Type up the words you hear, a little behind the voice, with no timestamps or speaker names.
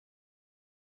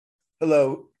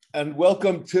Hello, and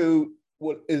welcome to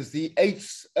what is the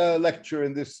eighth lecture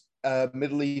in this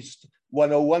Middle East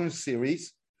 101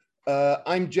 series.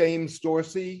 I'm James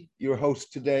Dorsey, your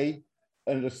host today,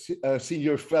 and a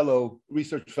senior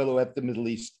research fellow at the Middle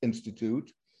East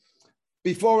Institute.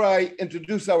 Before I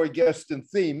introduce our guest and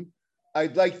theme,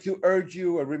 I'd like to urge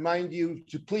you or remind you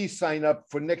to please sign up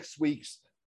for next week's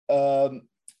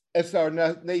S.R.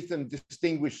 Nathan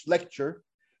Distinguished Lecture,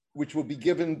 which will be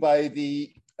given by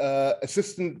the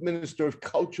Assistant Minister of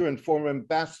Culture and former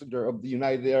Ambassador of the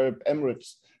United Arab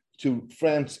Emirates to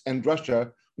France and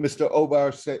Russia, Mr. Omar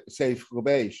Saif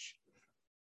Ghobeish.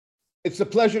 It's a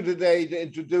pleasure today to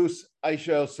introduce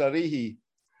Aisha El-Sarihi,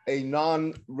 a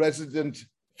non-resident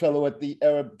fellow at the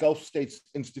Arab Gulf States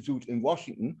Institute in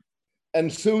Washington,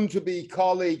 and soon to be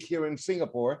colleague here in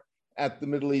Singapore at the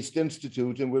Middle East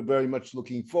Institute, and we're very much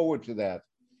looking forward to that.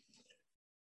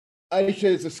 Aisha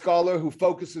is a scholar who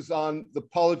focuses on the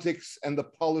politics and the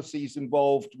policies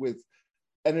involved with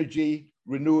energy,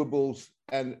 renewables,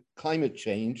 and climate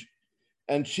change.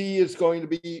 And she is going to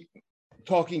be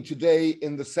talking today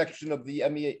in the section of the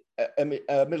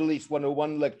Middle East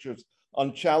 101 lectures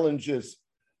on challenges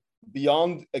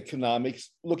beyond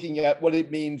economics, looking at what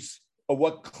it means or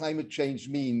what climate change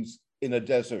means in a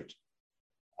desert.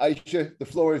 Aisha, the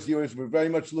floor is yours. We're very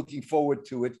much looking forward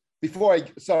to it. Before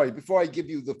I give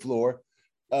you the floor,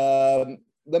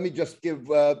 let me just give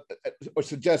or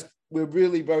suggest we're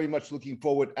really very much looking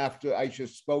forward after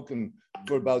Aisha's spoken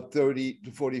for about 30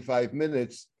 to 45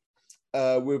 minutes.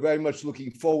 We're very much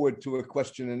looking forward to a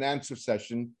question and answer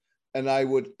session. And I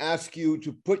would ask you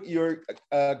to put your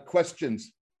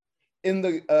questions in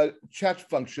the chat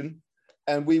function,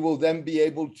 and we will then be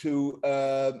able to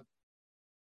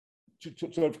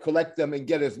sort of collect them and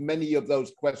get as many of those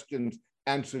questions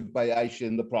answered by Aisha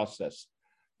in the process.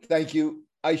 Thank you.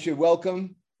 Aisha,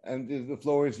 welcome, and the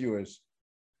floor is yours.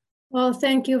 Well,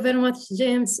 thank you very much,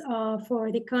 James,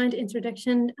 for the kind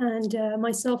introduction, and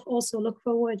myself also look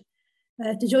forward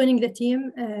to joining the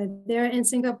team there in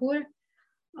Singapore.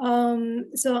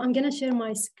 So I'm gonna share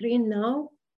my screen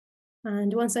now,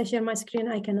 and once I share my screen,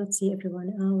 I cannot see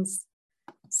everyone else.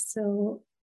 So,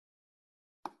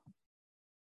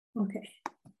 okay.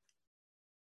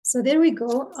 So there we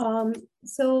go.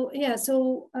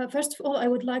 First of all, I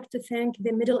would like to thank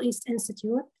the Middle East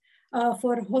Institute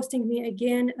for hosting me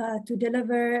again to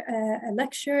deliver a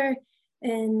lecture,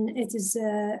 and it is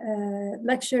a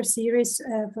lecture series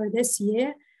for this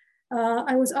year.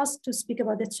 I was asked to speak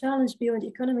about the challenge beyond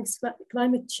economics,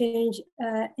 climate change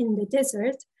in the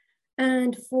desert.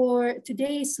 And for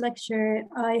today's lecture,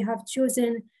 I have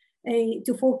chosen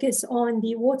to focus on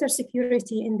the water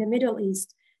security in the Middle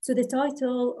East. So the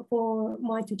title for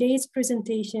my today's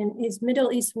presentation is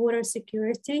Middle East Water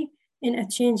Security in a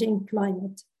Changing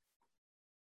Climate.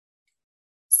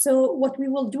 So what we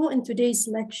will do in today's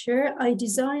lecture, I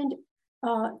designed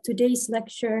today's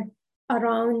lecture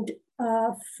around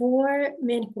 4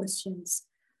 main questions.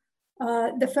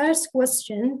 The first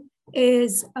question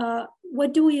is,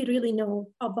 what do we really know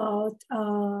about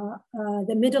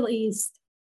the Middle East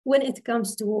when it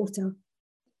comes to water?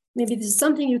 Maybe this is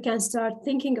something you can start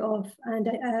thinking of. And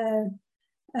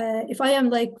if I am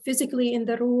like physically in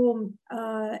the room,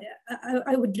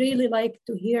 I would really like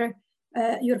to hear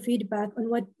your feedback on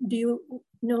what do you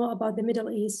know about the Middle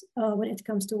East when it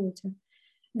comes to water.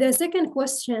 The second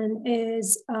question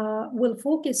is, we'll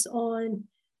focus on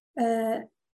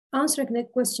answering the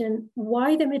question,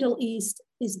 why the Middle East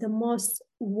is the most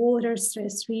water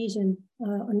stressed region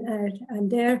on Earth. And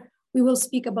there we will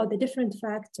speak about the different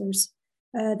factors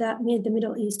that made the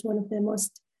Middle East one of the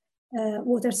most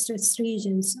water-stressed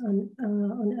regions on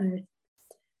Earth.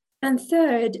 And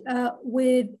third,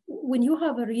 when you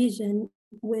have a region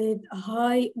with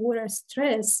high water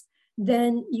stress,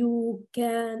 then you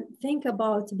can think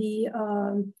about the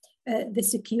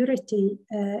security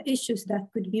issues that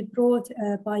could be brought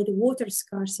by the water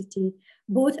scarcity,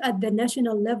 both at the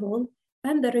national level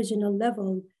and the regional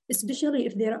level, especially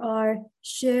if there are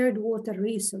shared water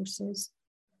resources.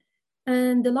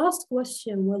 And the last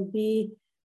question will be,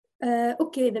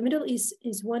 okay, the Middle East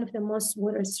is one of the most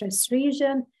water-stressed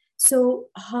regions. So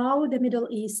how the Middle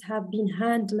East have been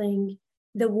handling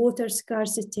the water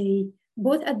scarcity,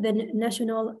 both at the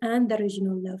national and the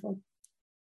regional level?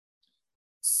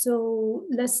 So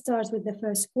let's start with the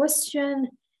first question.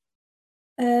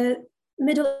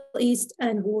 Middle East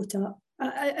and water.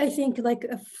 I think like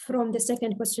from the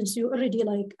second questions, you already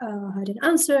like had an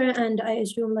answer, and I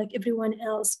assume like everyone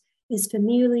else is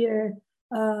familiar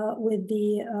with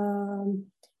the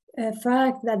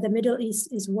fact that the Middle East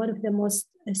is one of the most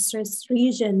stressed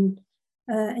regions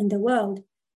in the world.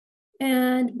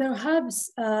 And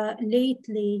perhaps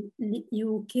lately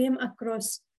you came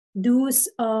across those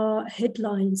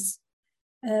headlines.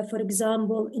 For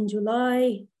example, in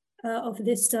July of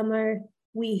this summer,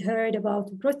 we heard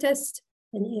about protests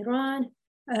in Iran,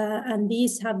 and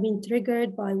these have been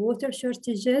triggered by water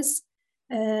shortages.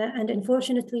 And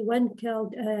unfortunately, one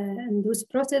killed in those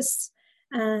protests.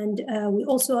 And we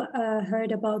also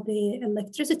heard about the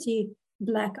electricity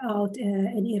blackout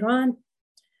in Iran.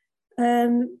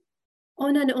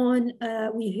 On and on,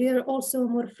 we hear also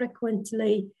more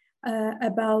frequently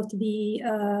about the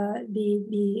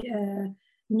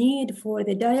need for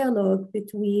the dialogue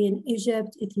between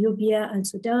Egypt, Ethiopia, and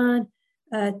Sudan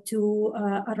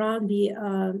around the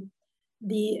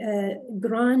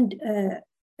Grand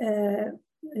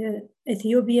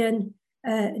Ethiopian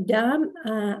dam,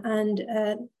 and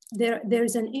there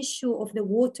is an issue of the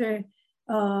water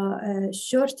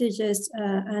shortages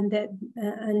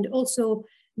and also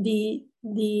the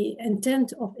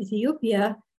intent of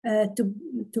Ethiopia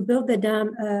to build the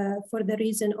dam for the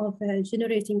reason of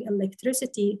generating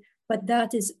electricity, but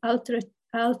that is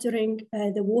altering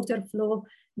the water flow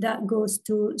that goes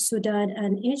to Sudan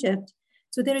and Egypt.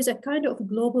 So there is a kind of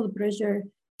global pressure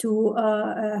to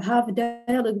have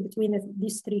dialogue between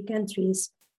these three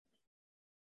countries.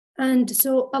 And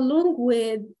so along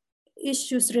with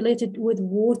issues related with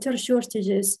water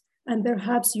shortages, and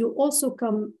perhaps you also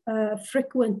come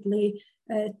frequently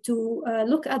to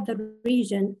look at the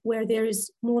region where there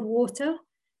is more water,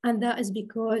 and that is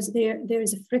because there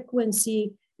is a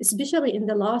frequency, especially in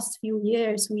the last few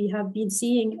years, we have been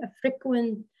seeing a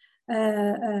frequent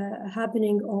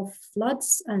happening of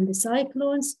floods and the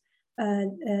cyclones.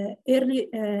 Early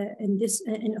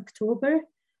in October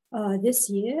this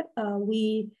year,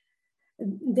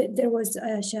 there was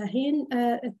a Shaheen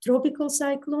tropical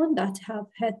cyclone that have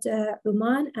hit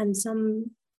Oman and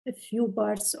a few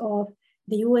parts of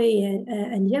the UAE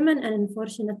and Yemen, and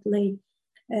unfortunately,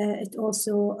 it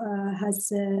also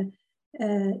has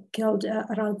killed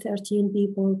around 13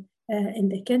 people in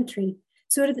the country.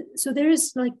 So there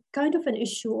is like kind of an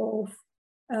issue of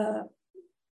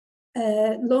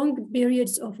long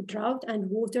periods of drought and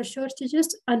water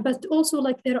shortages, but also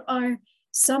like there are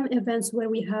some events where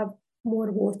we have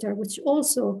more water, which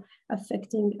also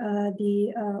affecting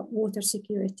the water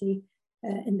security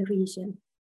in the region.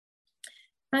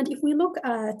 And if we look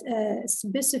at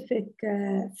specific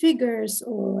figures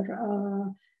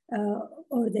or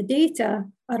the data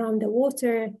around the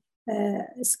water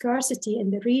scarcity in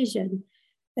the region,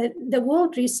 the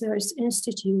World Resource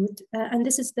Institute, and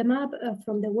this is the map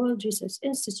from the World Resource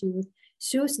Institute,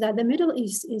 shows that the Middle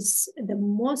East is the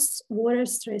most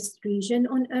water-stressed region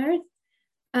on Earth,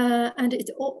 and it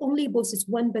only boasts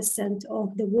 1%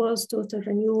 of the world's total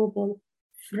renewable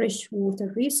fresh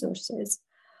water resources.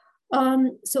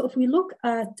 So if we look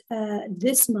at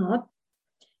this map,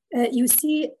 you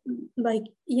see like,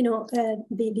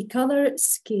 the color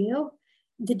scale.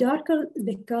 The darker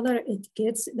the color it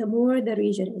gets, the more the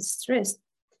region is stressed.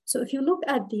 So if you look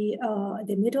at the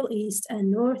Middle East and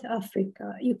North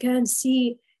Africa, you can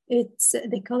see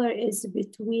the color is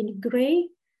between gray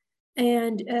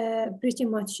and pretty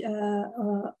much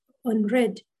on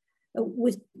red,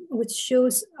 which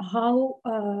shows how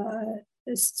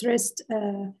stressed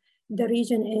the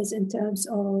region is in terms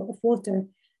of water.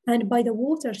 And by the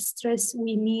water stress,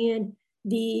 we mean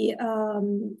the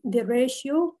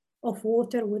ratio of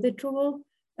water withdrawal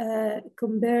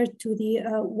compared to the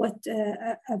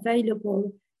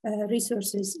available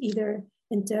resources, either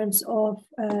in terms of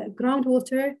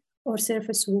groundwater or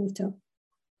surface water.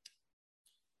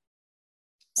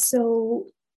 So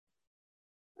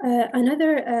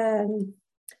another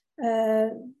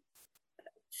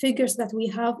figures that we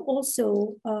have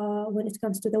also when it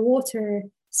comes to the water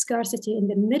scarcity in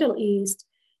the Middle East,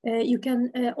 you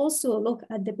can also look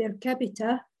at the per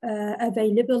capita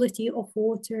availability of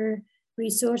water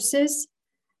resources.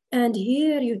 And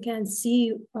here you can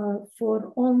see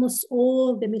for almost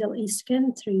all the Middle East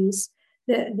countries,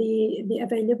 the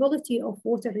availability of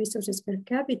water resources per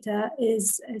capita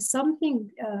is something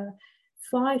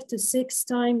 5 to 6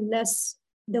 times less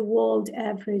the world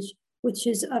average, which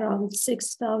is around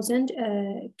 6,000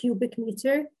 cubic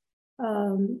meter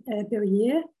per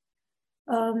year.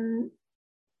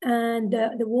 And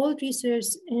the World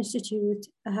Resource Institute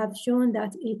have shown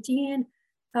that 18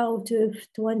 out of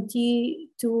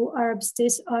 22 Arab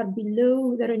states are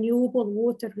below the renewable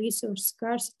water resource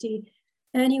scarcity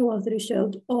annual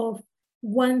threshold of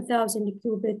 1,000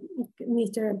 cubic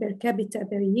meter per capita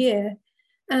per year.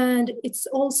 And it's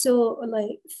also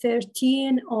like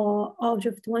 13 out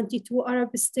of 22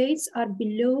 Arab states are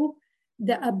below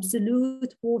the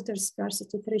absolute water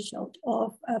scarcity threshold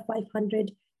of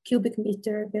 500 cubic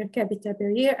meter per capita per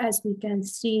year, as we can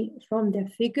see from the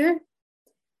figure.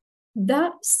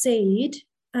 That said,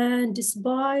 and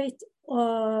despite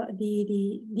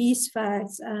these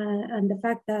facts and the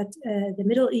fact that the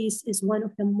Middle East is one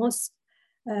of the most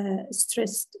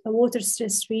stressed, water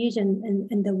stressed region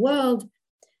in the world,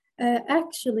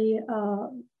 actually,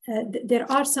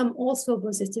 there are some also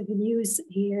positive news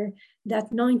here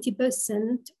that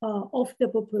 90% of the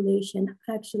population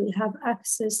actually have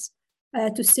access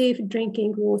to safe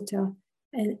drinking water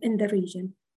in the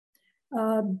region.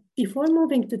 Before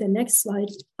moving to the next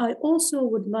slide, I also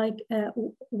would like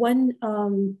one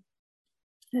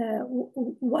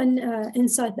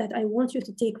insight that I want you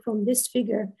to take from this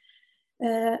figure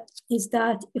is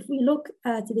that if we look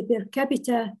at the per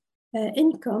capita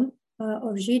income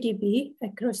or GDP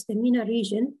across the MENA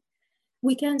region,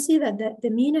 we can see that the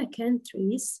MENA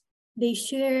countries, they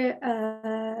share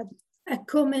a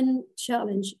common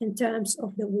challenge in terms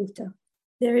of the water.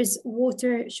 There is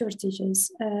water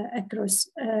shortages across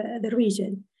the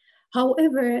region.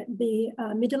 However, the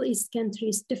Middle East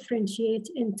countries differentiate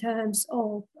in terms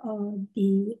of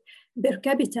the per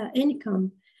capita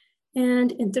income.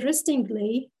 And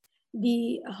interestingly,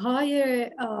 the higher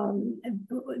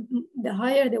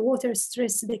the water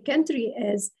stress the country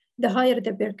is, the higher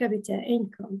the per capita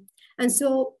income. And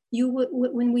so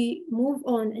when we move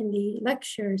on in the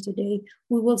lecture today,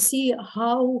 we will see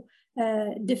how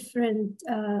different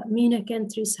MENA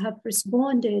countries have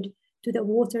responded to the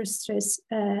water stress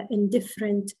in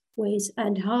different ways,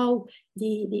 and how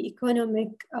the economic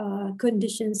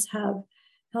conditions have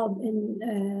helped in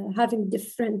having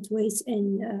different ways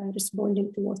in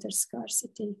responding to water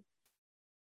scarcity.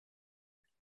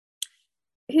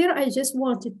 Here, I just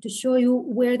wanted to show you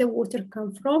where the water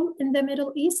comes from in the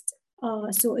Middle East.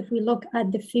 So if we look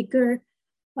at the figure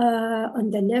on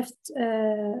the left,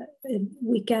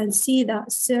 we can see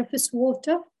that surface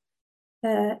water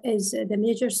is the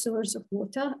major source of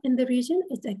water in the region.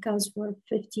 It accounts for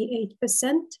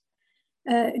 58%.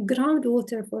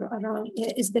 Groundwater for around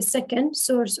is the second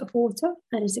source of water,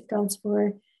 and it accounts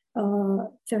for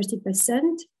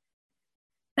 30%.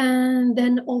 And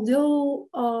then, although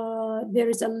there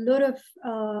is a lot of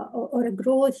or a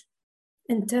growth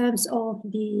in terms of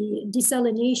the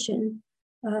desalination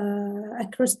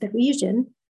across the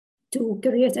region to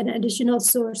create an additional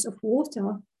source of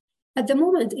water, at the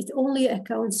moment it only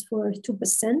accounts for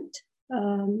 2%.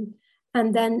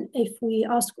 And then if we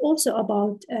ask also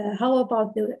about how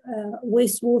about the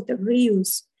wastewater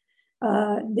reuse,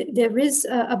 there is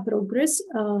a progress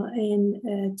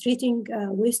in treating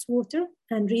wastewater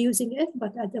and reusing it,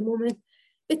 but at the moment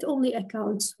it only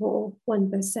accounts for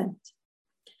 1%.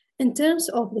 In terms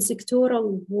of the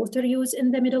sectoral water use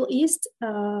in the Middle East,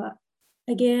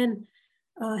 again,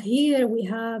 here we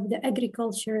have the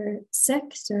agriculture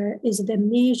sector is the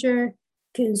major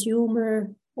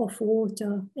consumer of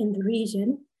water in the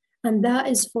region, and that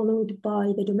is followed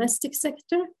by the domestic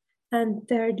sector, and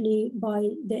thirdly by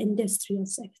the industrial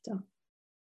sector.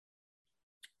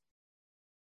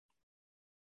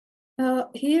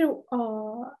 Here,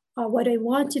 what I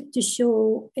wanted to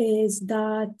show is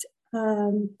that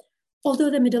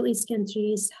although the Middle East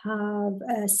countries have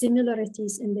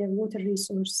similarities in their water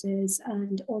resources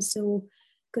and also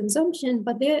consumption,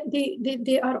 but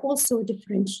they are also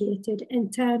differentiated in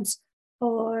terms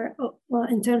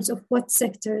of what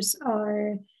sectors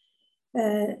are,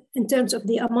 in terms of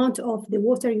the amount of the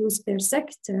water use per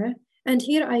sector. And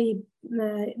here I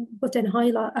put a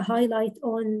highlight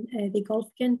on the Gulf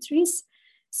countries.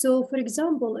 So for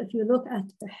example, if you look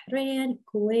at Bahrain,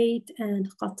 Kuwait, and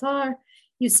Qatar,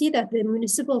 you see that the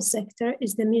municipal sector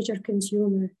is the major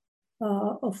consumer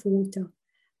of water.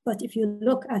 But if you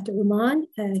look at Oman,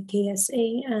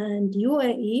 KSA, and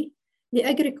UAE, the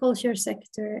agriculture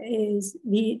sector is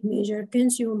the major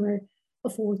consumer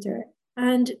of water.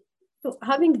 And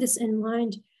having this in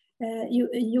mind,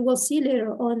 you will see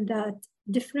later on that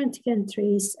different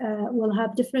countries will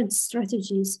have different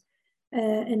strategies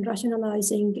in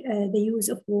rationalizing the use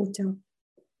of water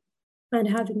and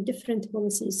having different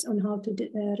policies on how to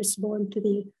respond to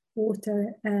the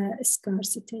water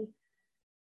scarcity.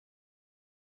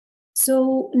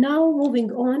 So now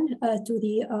moving on to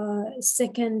the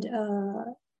second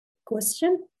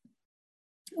question,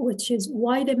 which is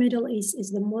why the Middle East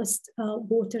is the most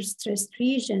water-stressed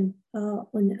region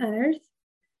on Earth.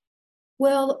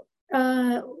 Well,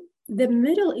 the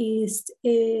Middle East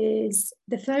is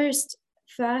the first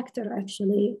factor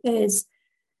actually is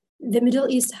the Middle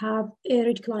East have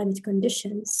arid climate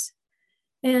conditions.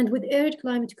 And with arid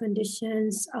climate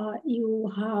conditions,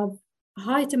 you have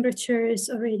high temperatures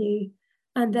already,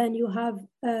 and then you have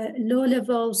low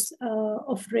levels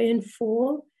of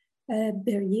rainfall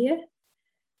per year.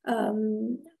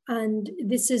 And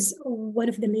this is one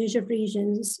of the major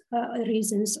reasons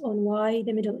on why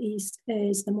the Middle East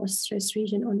is the most stressed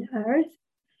region on Earth.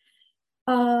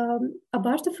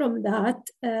 Apart from that,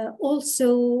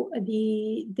 also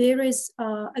there is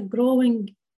a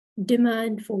growing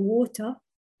demand for water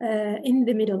in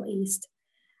the Middle East.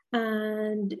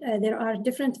 And there are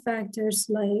different factors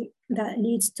that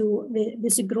leads to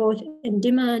this growth in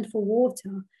demand for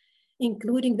water,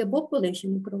 including the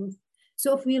population growth.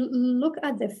 So if we look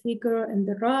at the figure on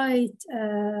the right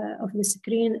of the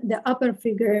screen, the upper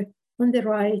figure on the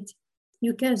right,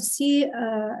 you can see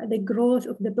the growth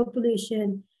of the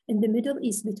population in the Middle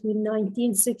East between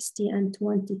 1960 and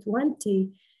 2020.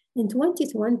 In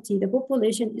 2020, the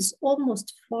population is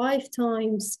almost 5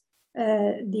 times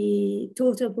the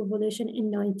total population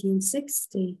in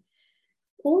 1960.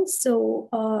 Also,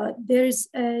 there's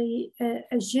a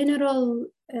general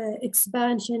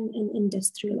expansion in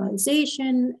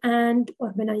industrialization and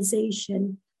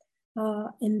urbanization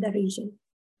in the region.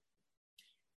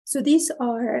 So these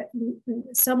are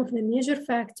some of the major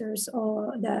factors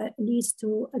that leads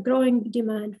to a growing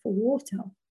demand for water.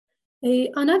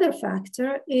 Another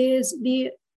factor is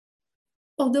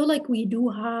although we do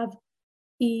have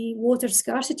a water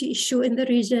scarcity issue in the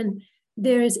region,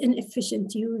 there is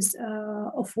inefficient use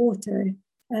of water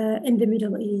in the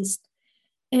Middle East.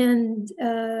 And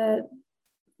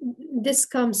this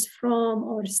comes from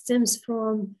or stems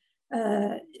from,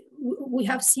 we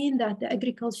have seen that the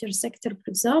agriculture sector, for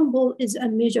example, is a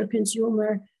major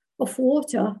consumer of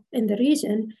water in the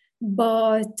region,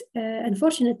 but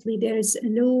unfortunately there is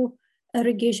low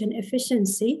irrigation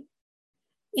efficiency.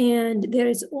 And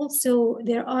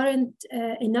there aren't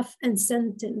enough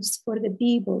incentives for the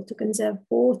people to conserve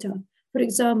water. For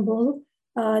example,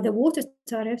 the water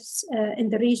tariffs in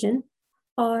the region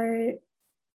are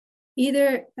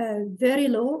either very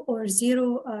low or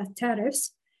zero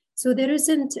tariffs. So there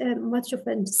isn't much of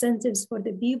incentives for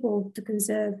the people to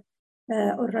conserve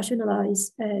or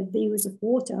rationalize the use of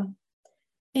water.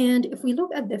 And if we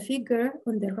look at the figure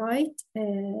on the right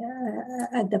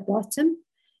at the bottom,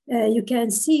 you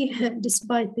can see,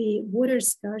 despite the water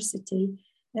scarcity,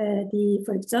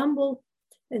 for example,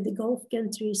 the Gulf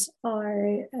countries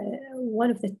are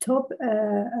one of the top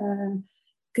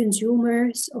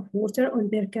consumers of water on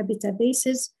per capita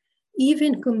basis,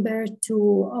 even compared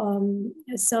to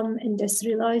some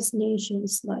industrialized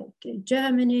nations like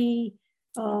Germany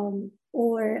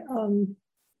or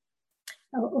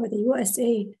the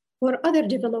USA, or other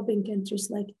developing countries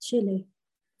like Chile.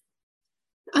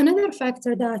 Another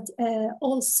factor that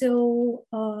also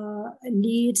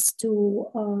leads to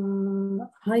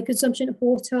high consumption of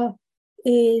water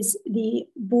is the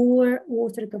poor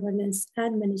water governance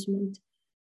and management.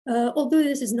 Although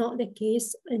this is not the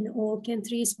case in all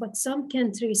countries, but some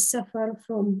countries suffer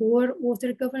from poor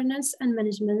water governance and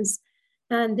management.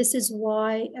 And this is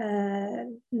why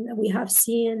we have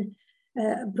seen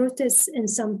protests in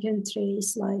some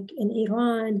countries, like in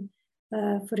Iran,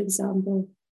 for example.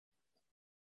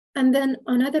 And then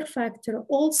another factor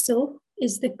also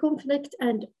is the conflict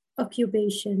and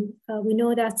occupation. We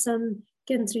know that some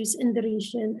countries in the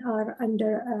region are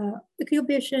under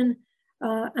occupation,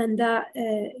 and that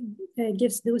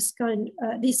gives these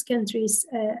countries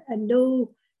a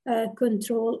low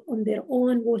control on their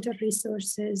own water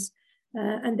resources,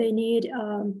 and they need,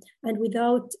 and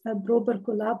without a proper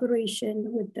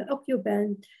collaboration with the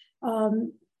occupant,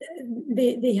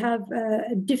 they have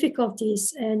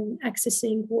difficulties in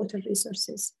accessing water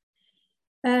resources.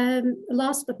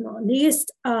 Last but not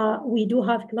least, we do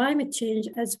have climate change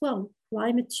as well.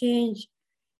 Climate change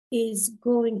is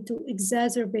going to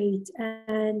exacerbate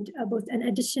and put an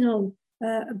additional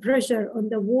pressure on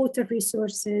the water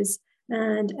resources,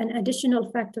 and an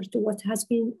additional factor to what has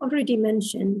been already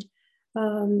mentioned.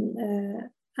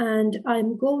 And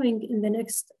I'm going in the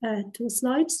next 2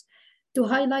 slides to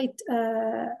highlight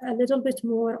a little bit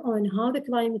more on how the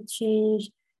climate change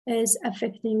is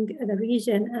affecting the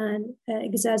region and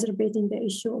exacerbating the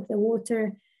issue of the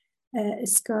water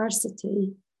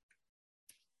scarcity.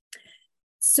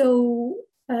 So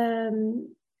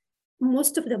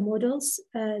most of the models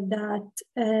that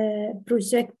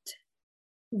project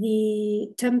the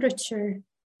temperature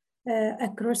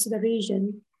across the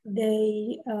region,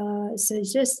 they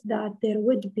suggest that there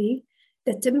would be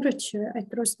the temperature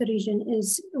across the region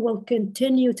will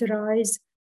continue to rise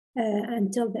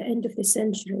until the end of the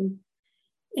century.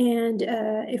 And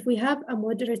if we have a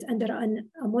moderate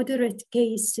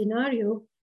case scenario,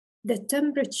 the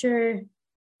temperature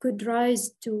could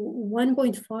rise to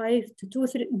 1.5 to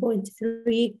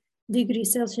 2.3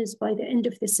 degrees Celsius by the end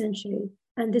of the century.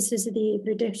 And this is the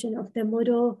prediction of the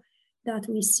model that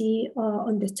we see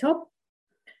on the top.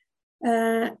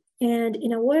 And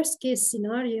in a worst case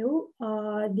scenario,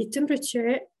 the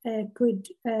temperature could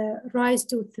rise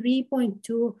to 3.2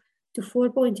 to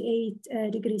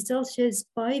 4.8 degrees Celsius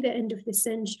by the end of the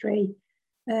century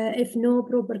if no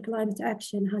proper climate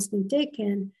action has been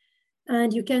taken.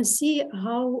 And you can see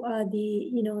how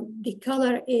the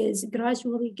color is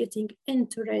gradually getting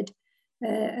into red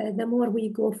the more we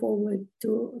go forward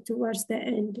towards the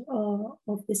end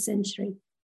of the century.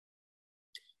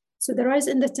 So the rise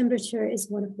in the temperature is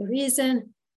one of the reasons.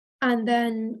 And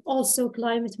then also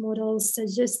climate models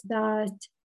suggest that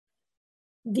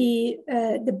the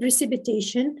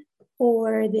precipitation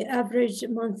or the average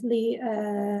monthly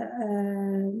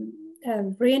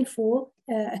rainfall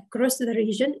across the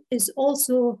region is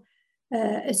also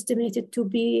estimated to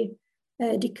be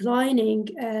declining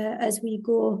as we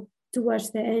go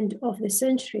towards the end of the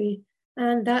century.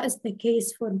 And that is the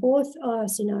case for both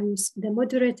scenarios, the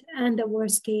moderate and the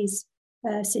worst case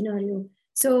scenario.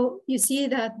 So you see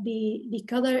that the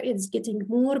color is getting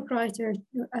more brighter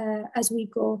as we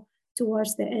go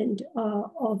towards the end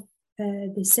of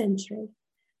the century.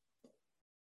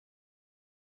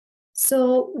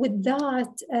 So with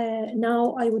that,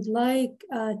 now I would like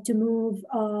to move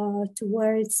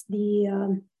towards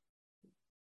the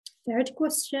third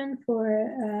question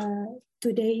for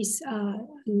today's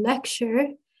lecture.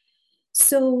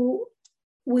 So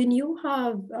when you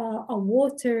have a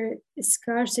water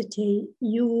scarcity,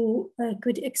 you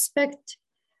could expect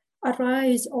a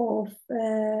rise of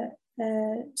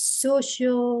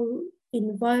social,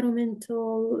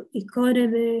 environmental,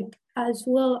 economic, as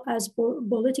well as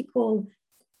political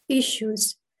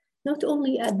issues, not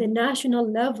only at the national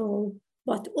level,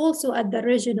 but also at the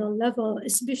regional level,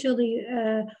 especially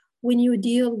when you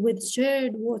deal with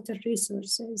shared water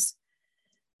resources.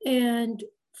 And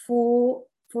for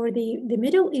the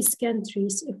Middle East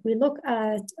countries, if we look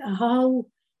at how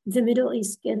the Middle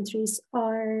East countries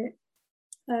are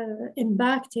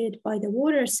impacted by the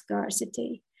water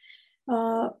scarcity,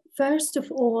 first of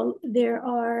all, there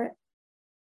are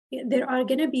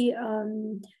going to be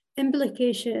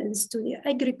implications to the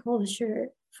agriculture,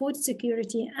 food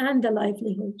security, and the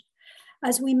livelihood.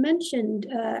 As we mentioned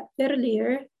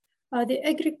earlier, the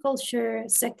agriculture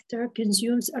sector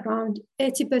consumes around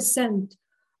 80%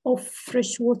 of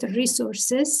freshwater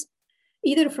resources,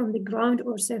 either from the ground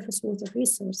or surface water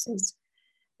resources.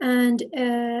 And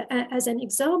as an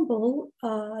example,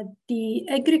 the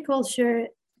agriculture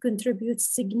contributes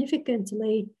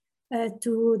significantly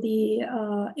to the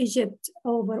Egypt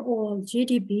overall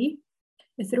GDP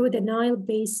through the Nile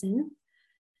Basin,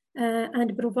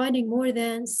 and providing more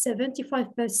than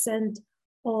 75%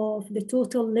 of the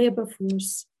total labor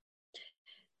force.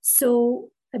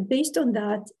 So based on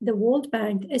that, the World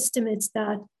Bank estimates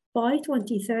that by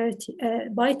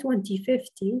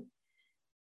 2050,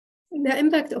 the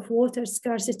impact of water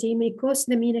scarcity may cost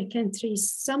the MENA countries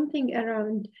something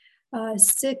around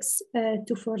 6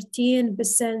 to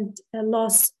 14%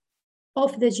 loss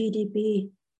of the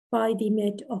GDP by the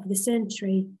mid of the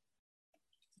century.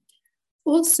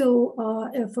 Also,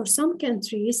 for some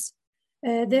countries,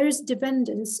 there is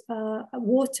dependence.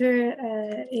 Water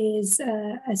is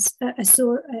the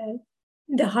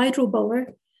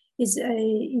hydropower is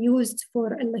used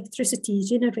for electricity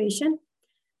generation.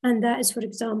 And that is, for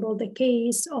example, the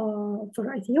case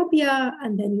for Ethiopia.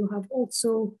 And then you have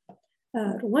also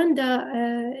Rwanda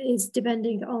is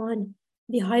depending on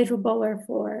the hydropower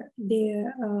for the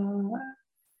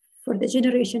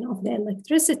generation of the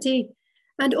electricity.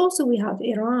 And also we have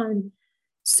Iran.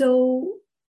 So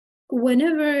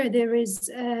whenever there is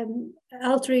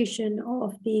alteration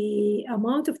of the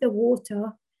amount of the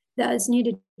water that is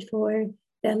needed for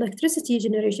the electricity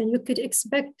generation, you could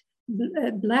expect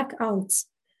blackouts.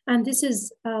 And this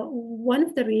is one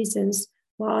of the reasons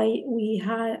why we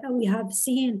have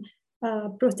seen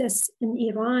protests in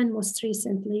Iran most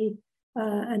recently,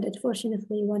 and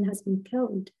unfortunately one has been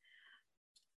killed.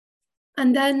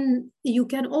 And then you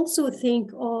can also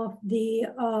think of the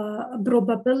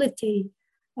probability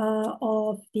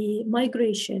of the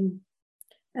migration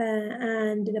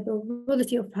and the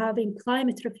probability of having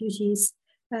climate refugees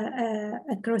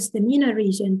across the MENA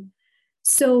region.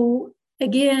 So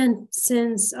again,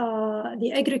 since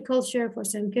the agriculture for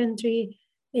some country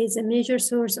is a major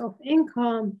source of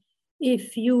income,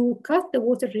 if you cut the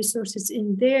water resources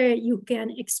in there, you can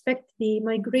expect the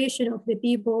migration of the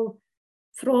people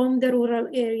from the rural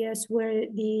areas where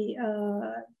the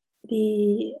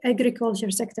agriculture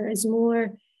sector is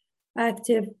more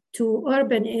active to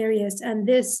urban areas, and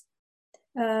this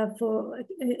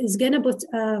is going to put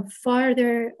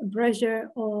further pressure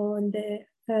on the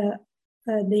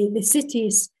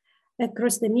cities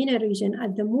across the MENA region.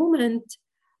 At the moment,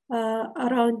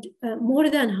 around more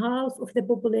than half of the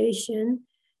population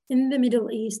in the Middle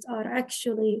East are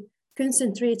actually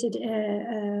concentrated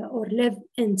or live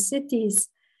in cities.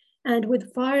 And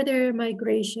with further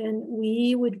migration,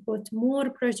 we would put more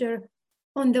pressure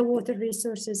on the water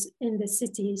resources in the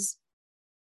cities.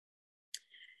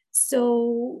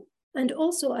 So, and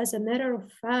also as a matter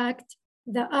of fact,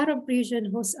 the Arab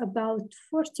region hosts about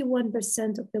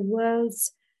 41% of the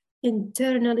world's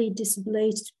internally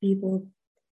displaced people.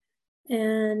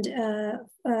 And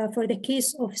for the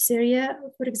case of Syria,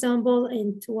 for example,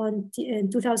 in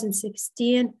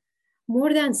 2016,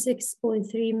 more than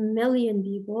 6.3 million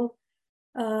people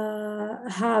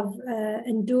have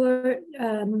endured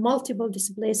multiple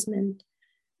displacement.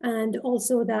 And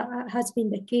also that has been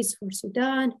the case for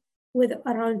Sudan with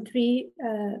around 3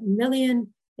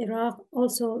 million, Iraq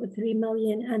also 3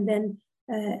 million, and then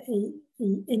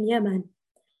in Yemen.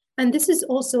 And this is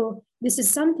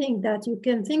something that you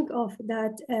can think of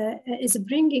that is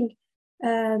bringing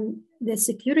the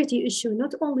security issue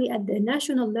not only at the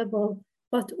national level,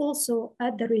 but also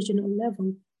at the regional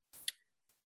level.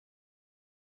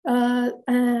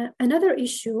 Another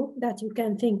issue that you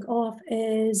can think of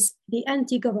is the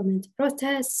anti-government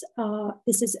protests.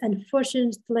 This is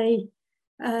unfortunately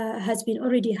has been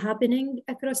already happening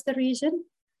across the region,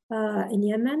 in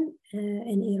Yemen,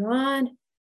 in Iran,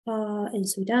 in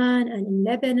Sudan, and in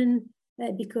Lebanon,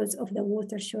 because of the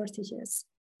water shortages.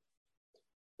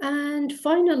 And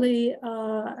finally,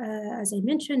 as I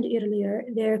mentioned earlier,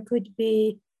 there could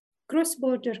be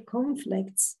cross-border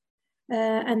conflicts.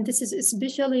 And this is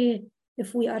especially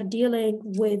if we are dealing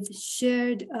with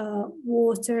shared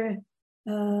water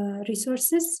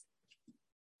resources.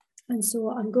 And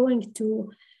so I'm going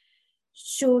to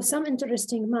show some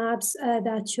interesting maps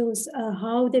that shows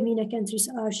how the MENA countries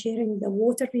are sharing the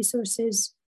water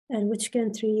resources and which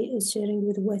country is sharing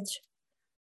with which.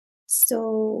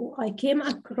 So I came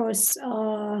across,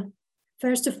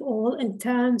 first of all, in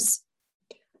terms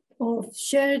of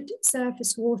shared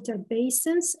surface water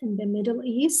basins in the Middle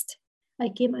East, I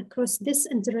came across this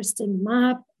interesting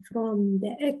map from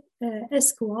the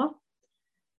ESCWA.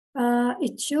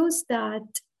 It shows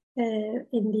that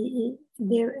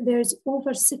there's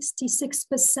over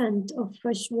 66% of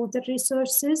freshwater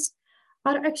resources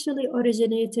are actually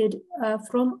originated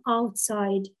from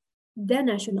outside the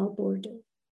national border.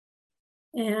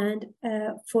 And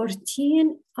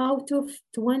 14 out of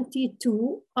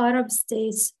 22 Arab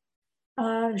states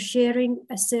are sharing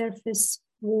a surface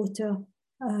water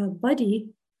body.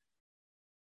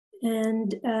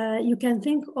 And you can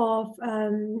think of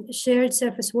shared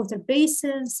surface water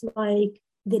basins like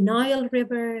the Nile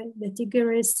River, the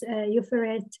Tigris,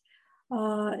 Euphrates,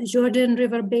 Jordan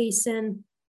River Basin,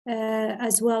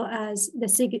 as well as the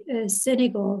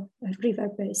Senegal River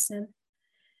Basin.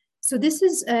 So this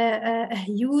is a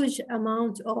huge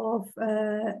amount of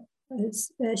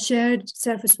shared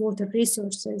surface water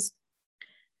resources.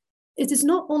 It is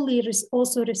not only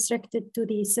also restricted to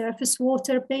the surface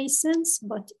water basins,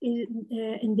 but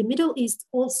in the Middle East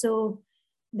also,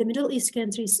 the Middle East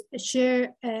countries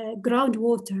share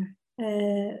groundwater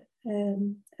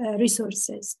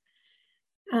resources.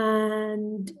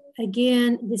 And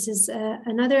again, this is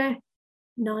another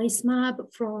nice map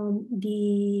from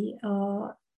the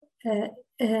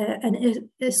an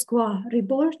ESCWA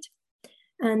report.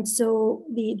 And so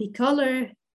the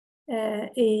color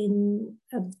in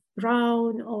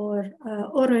brown or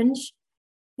orange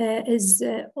is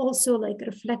also like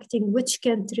reflecting which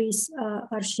countries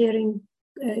are sharing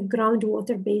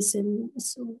groundwater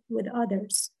basins with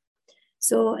others.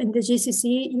 So in the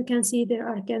GCC, you can see there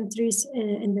are countries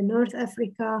in the North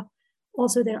Africa.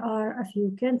 Also, there are a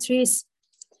few countries.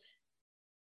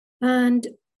 And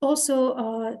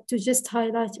also to just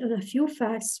highlight on a few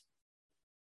facts,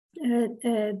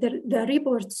 the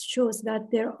report shows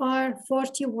that there are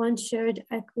 41 shared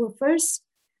aquifers,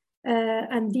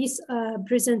 and these are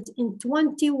present in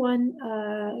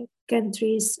 21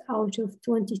 countries out of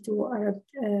 22 Arab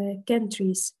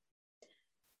countries.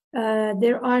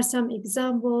 There are some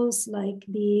examples like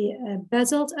the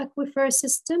basalt aquifer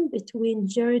system between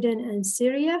Jordan and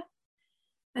Syria.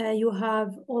 You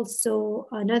have also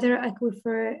another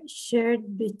aquifer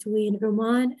shared between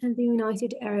Oman and the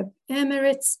United Arab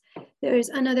Emirates. There is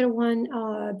another one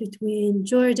between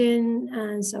Jordan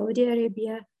and Saudi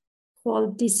Arabia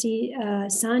called DC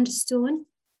sandstone,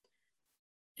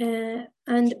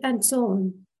 and so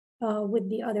on with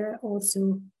the other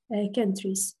also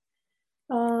countries.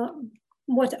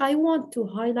 What I want to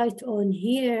highlight on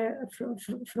here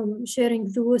from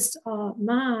sharing those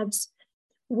maps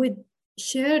with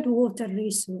shared water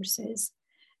resources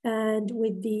and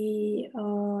with the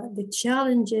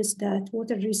challenges that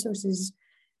water resources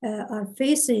are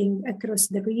facing across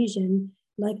the region,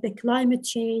 like the climate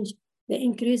change, the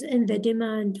increase in the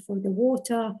demand for the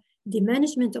water, the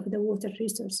management of the water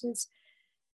resources.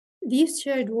 These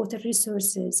shared water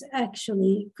resources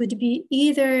actually could be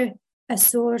either a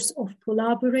source of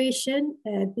collaboration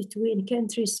between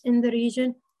countries in the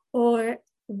region, or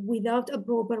without a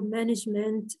proper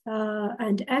management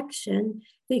and action,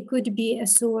 they could be a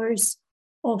source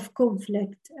of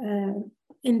conflict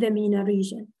in the MENA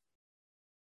region.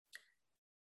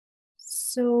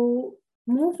 So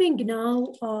moving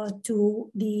now to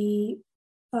the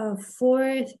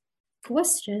fourth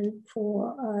question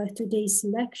for today's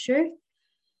lecture.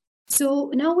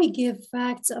 So now we give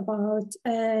facts about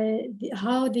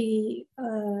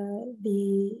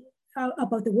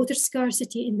about the water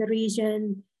scarcity in the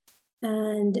region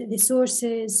and the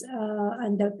sources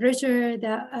and the pressure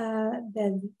that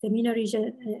the MENA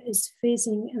region is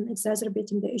facing and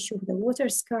exacerbating the issue of the water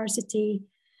scarcity,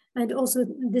 and also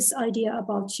this idea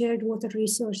about shared water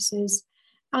resources.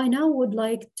 I now would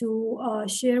like to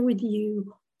share with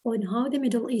you on how the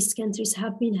Middle East countries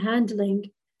have been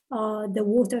handling the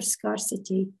water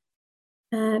scarcity.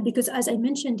 Because as I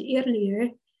mentioned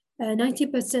earlier,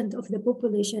 90% of the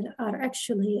population are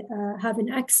actually having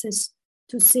access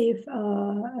to safe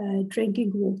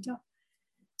drinking water.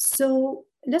 So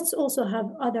let's also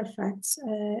have other facts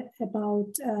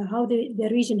about how the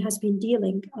region has been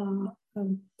dealing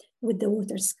with the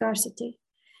water scarcity.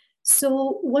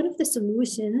 So one of the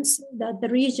solutions that the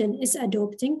region is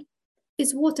adopting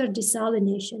is water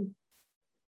desalination.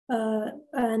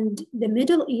 And the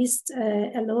Middle East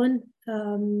alone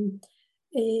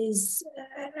is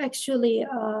actually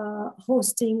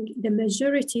hosting the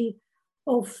majority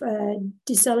of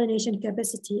desalination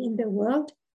capacity in the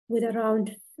world, with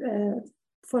around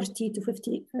 48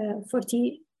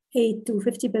 to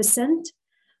 50%.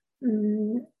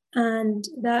 And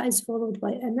that is followed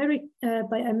by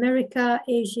America,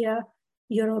 Asia,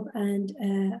 Europe, and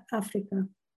Africa.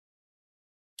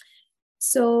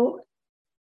 So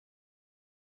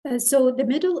the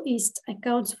Middle East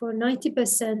accounts for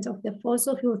 90% of the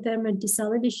fossil fuel thermal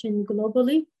desalination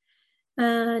globally.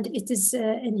 And it is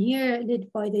in here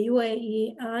led by the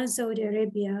UAE and Saudi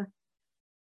Arabia.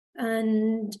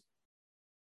 And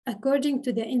according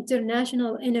to the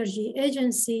International Energy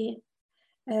Agency,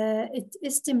 it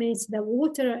estimates the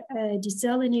water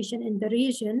desalination in the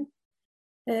region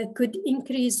could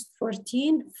increase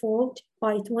 14-fold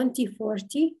by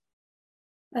 2040.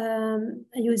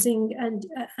 Using and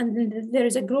there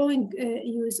is a growing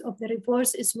use of the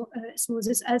reverse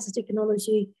osmosis as a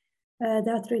technology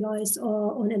that relies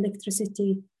on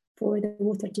electricity for the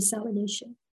water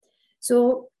desalination.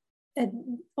 So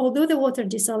although the water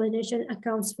desalination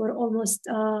accounts for almost,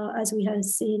 as we have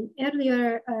seen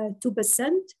earlier,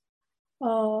 2%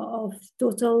 of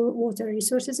total water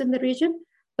resources in the region,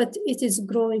 but it is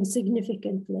growing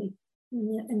significantly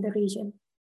in the region.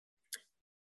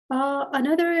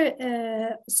 Another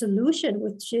solution,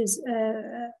 which is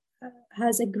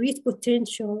has a great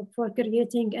potential for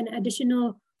creating an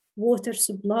additional water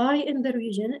supply in the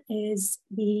region, is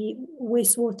the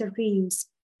wastewater reuse.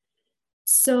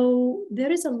 So there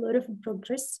is a lot of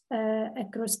progress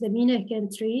across the MENA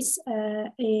countries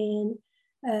in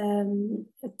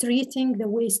treating the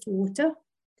wastewater.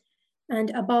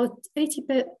 And about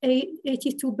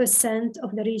 82%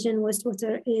 of the region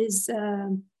wastewater is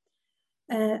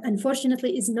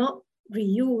unfortunately is not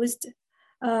reused,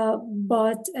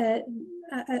 but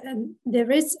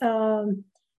there is an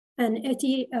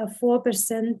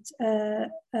 84%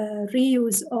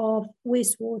 reuse of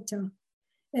wastewater,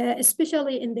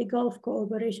 especially in the Gulf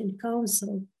Cooperation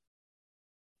Council.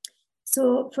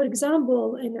 So for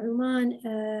example, in Oman,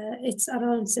 it's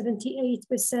around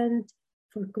 78%.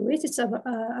 For Kuwait, it's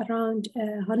around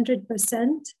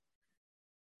 100%.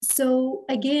 So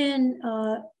again,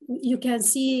 you can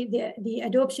see the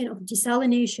adoption of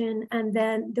desalination and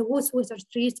then the wastewater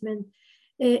treatment,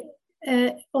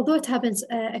 although it happens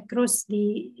across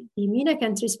the MENA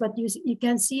countries, but you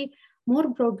can see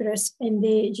more progress in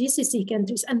the GCC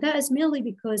countries. And that is mainly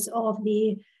because of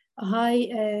the high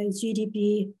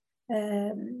GDP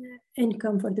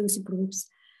income for those groups.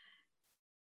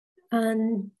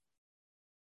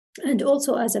 And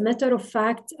also, as a matter of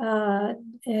fact,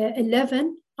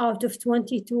 11 out of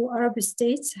 22 Arab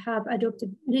states have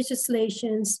adopted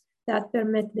legislations that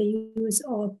permit the use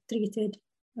of treated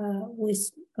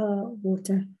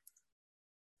wastewater.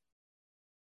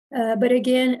 But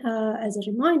again, as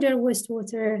a reminder,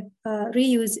 wastewater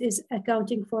reuse is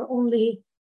accounting for only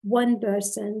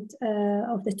 1%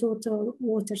 of the total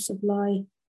water supply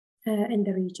in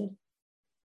the region.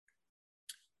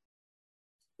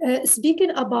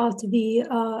 Speaking about the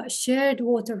shared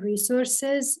water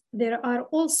resources, there are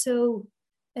also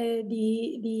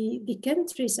the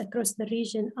countries across the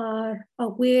region are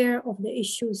aware of the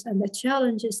issues and the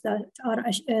challenges that are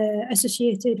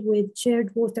associated with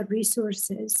shared water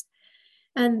resources.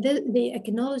 And the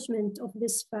acknowledgement of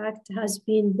this fact has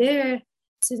been there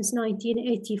since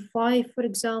 1985, for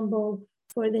example,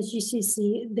 for the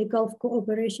GCC, the Gulf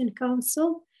Cooperation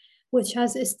Council, which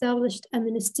has established a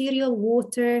ministerial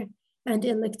water and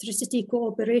electricity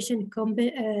cooperation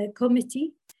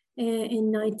committee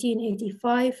in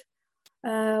 1985,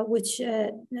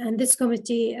 and this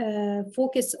committee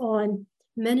focused on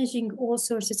managing all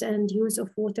sources and use of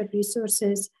water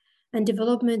resources and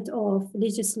development of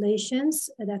legislations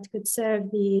that could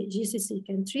serve the GCC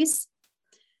countries.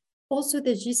 Also,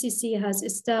 the GCC has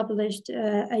established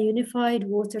a unified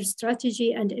water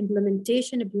strategy and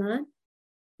implementation plan,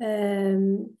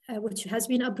 which has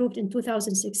been approved in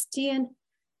 2016.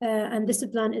 And this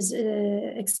plan is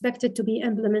expected to be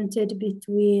implemented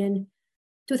between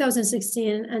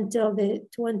 2016 until the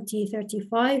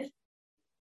 2035.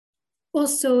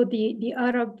 Also, the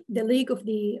League of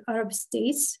the Arab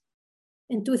States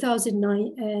in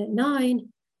 2009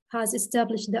 has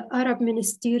established the Arab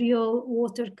Ministerial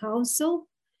Water Council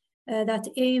that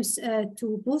aims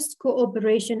to boost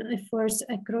cooperation efforts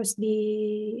across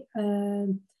the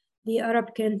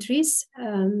Arab countries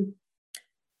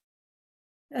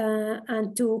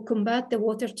and to combat the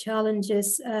water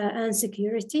challenges and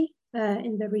security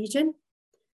in the region.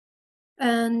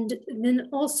 And then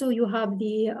also you have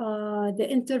the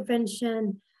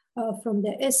intervention from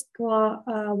the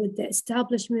ESCWA with the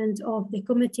establishment of the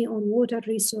Committee on Water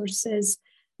Resources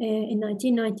in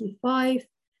 1995.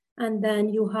 And then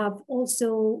you have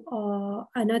also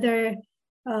another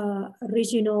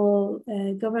regional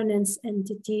governance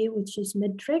entity, which is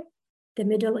MIDRC, the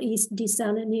Middle East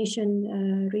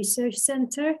Desalination Research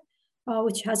Center,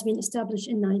 which has been established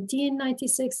in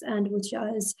 1996 and which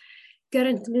is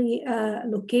currently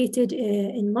located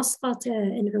in Muscat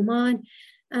in Oman.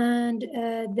 And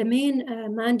the main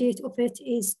mandate of it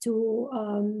is to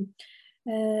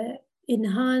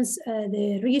enhance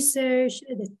the research,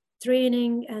 the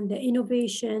training, and the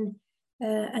innovation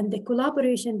and the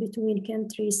collaboration between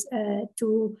countries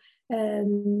to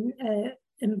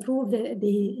improve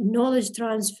the knowledge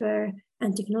transfer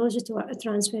and technology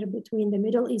transfer between the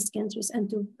Middle East countries and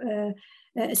to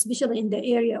especially in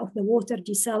the area of the water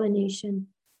desalination.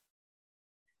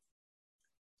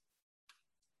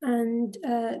 And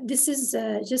this is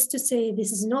just to say,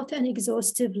 this is not an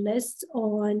exhaustive list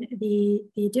on the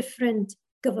different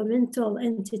governmental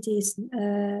entities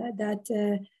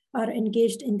that are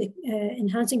engaged in the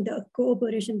enhancing the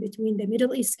cooperation between the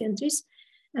Middle East countries.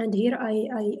 And here I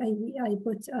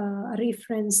put a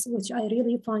reference which I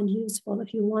really find useful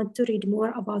if you want to read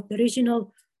more about the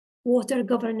regional water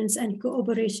governance and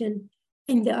cooperation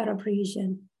in the Arab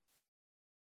region.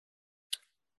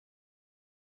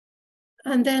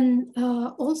 And then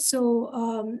also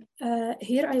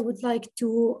here I would like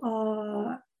to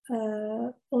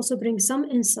also bring some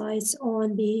insights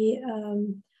on the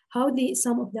how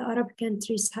some of the Arab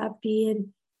countries have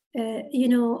been,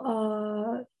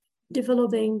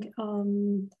 developing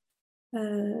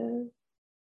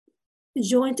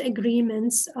joint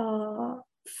agreements,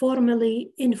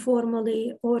 formally,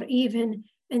 informally, or even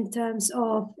in terms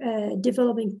of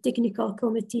developing technical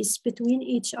committees between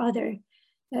each other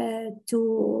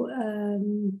to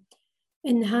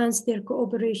enhance their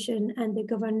cooperation and the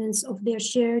governance of their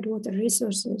shared water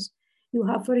resources. You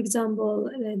have, for example,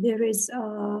 there is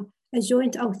a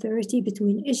joint authority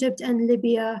between Egypt and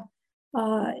Libya.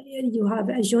 You have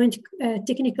a joint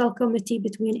technical committee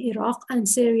between Iraq and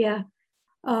Syria,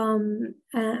 and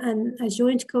a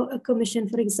joint commission,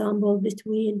 for example,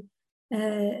 between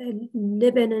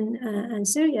Lebanon and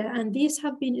Syria. And these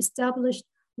have been established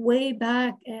way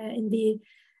back in the,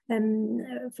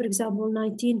 for example,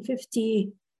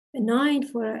 1959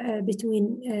 for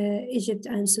between Egypt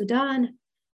and Sudan.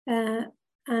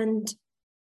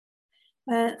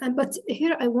 But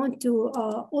here I want to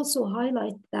also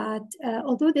highlight that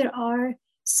although there are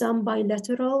some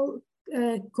bilateral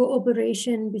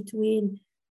cooperation between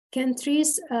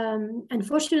countries,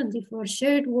 unfortunately for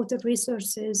shared water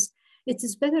resources, it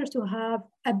is better to have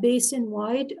a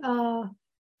basin-wide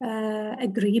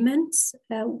agreements,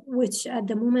 which at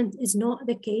the moment is not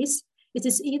the case. It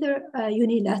is either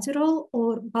unilateral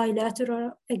or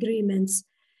bilateral agreements.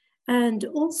 And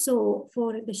also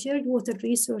for the shared water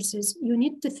resources, you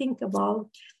need to think about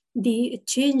the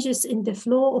changes in the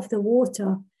flow of the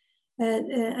water.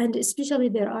 And especially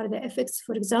there are the effects,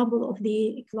 for example, of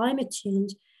the climate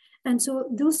change. And so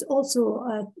those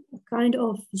also kind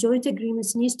of joint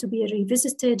agreements needs to be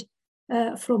revisited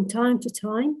from time to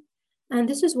time. And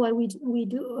this is why we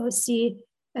do see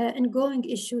ongoing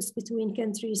issues between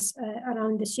countries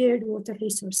around the shared water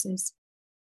resources.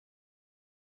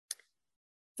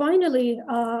 Finally,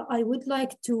 I would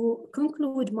like to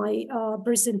conclude my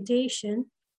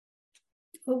presentation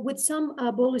with some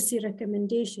policy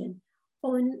recommendation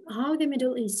on how the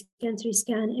Middle East countries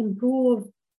can improve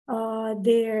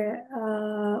their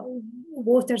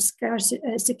water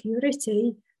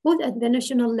security, both at the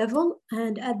national level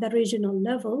and at the regional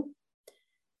level.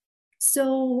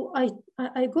 So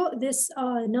I got this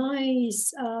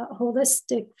nice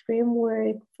holistic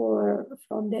framework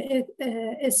from the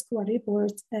ISQA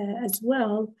report as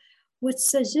well, which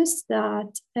suggests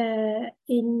that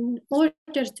in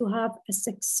order to have a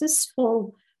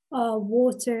successful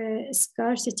water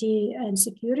scarcity and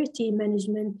security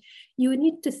management, you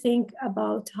need to think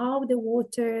about how the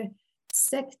water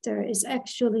sector is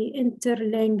actually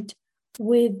interlinked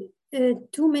with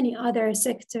too many other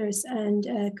sectors and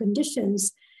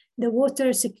conditions. The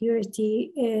water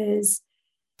security is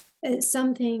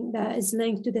something that is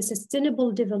linked to the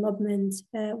sustainable development.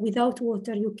 Without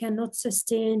water, you cannot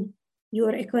sustain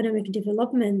your economic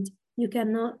development. You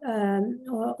cannot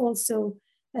also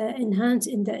enhance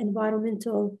in the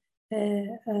environmental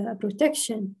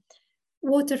protection.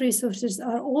 Water resources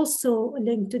are also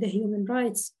linked to the human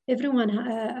rights. Everyone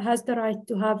has the right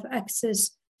to have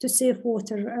access to safe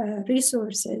water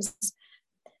resources.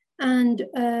 And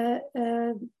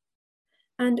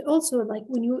also, like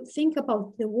when you think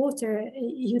about the water,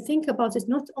 you think about it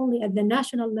not only at the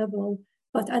national level,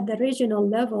 but at the regional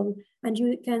level. And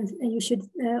you should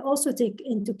also take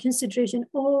into consideration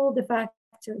all the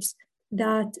factors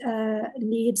that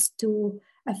leads to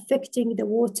affecting the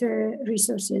water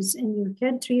resources in your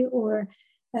country or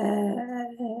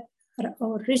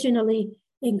regionally,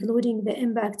 including the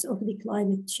impacts of the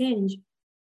climate change.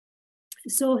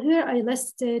 So here I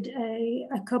listed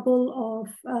a couple of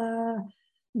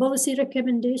policy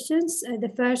recommendations.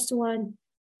 The first one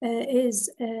is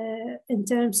in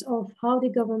terms of how the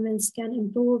governments can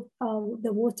improve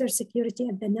the water security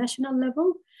at the national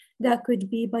level. That could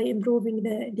be by improving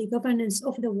the governance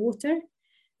of the water.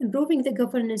 Improving the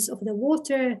governance of the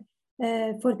water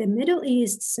for the Middle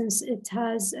East, since it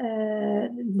has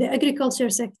the agriculture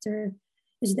sector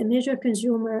is the major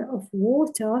consumer of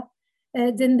water,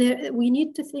 then we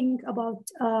need to think about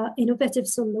innovative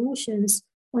solutions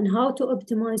on how to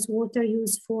optimize water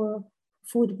use for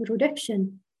food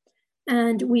production.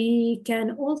 And we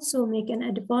can also make an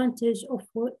advantage of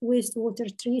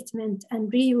wastewater treatment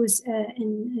and reuse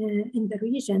in the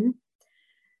region,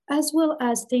 as well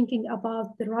as thinking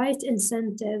about the right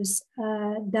incentives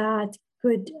that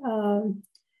could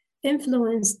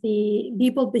influence the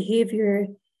people behavior,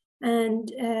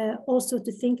 and also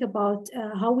to think about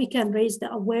how we can raise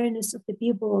the awareness of the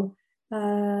people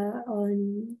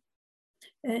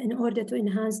in order to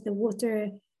enhance the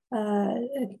water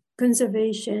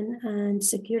conservation and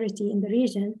security in the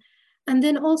region. And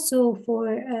then also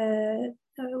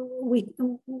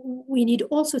we need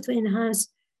also to enhance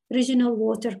regional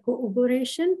water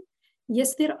cooperation.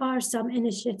 Yes, there are some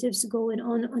initiatives going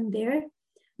on there,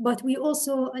 but we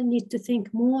also need to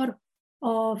think more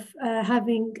of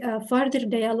having further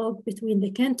dialogue between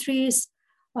the countries.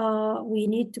 We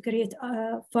need to create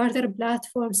further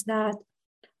platforms that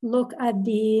look at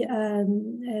the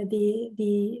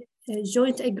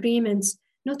joint agreements,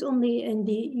 not only in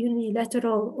the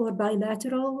unilateral or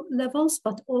bilateral levels,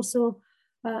 but also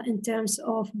in terms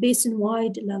of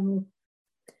basin-wide level.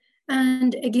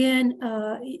 And again,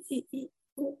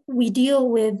 we deal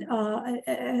with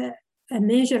a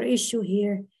major issue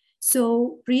here.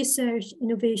 So research,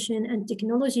 innovation, and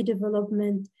technology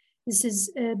development, this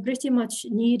is pretty much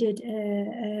needed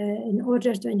in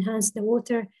order to enhance the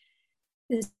water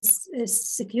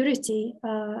security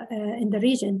in the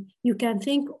region. You can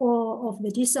think of the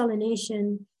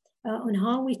desalination on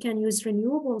how we can use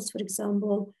renewables, for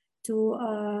example, to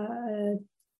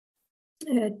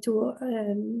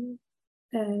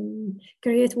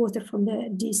create water from the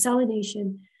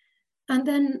desalination. And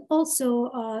then also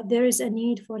there is a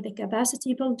need for the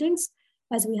capacity buildings.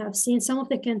 As we have seen, some of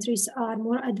the countries are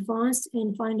more advanced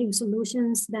in finding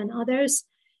solutions than others.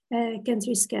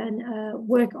 Countries can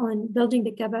work on building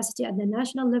the capacity at the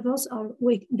national levels, or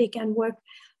they can work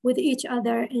with each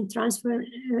other in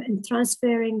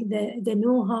transferring the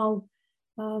know-how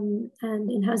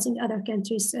and enhancing other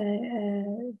countries'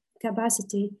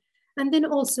 capacity. And then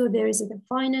also there is the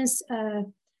finance,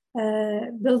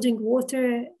 building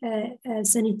water,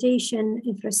 sanitation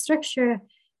infrastructure.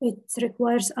 It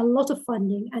requires a lot of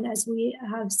funding. And as we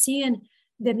have seen,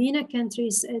 the MENA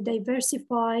countries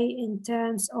diversify in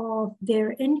terms of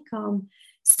their income.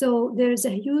 So there's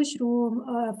a huge room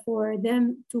for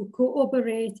them to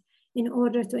cooperate in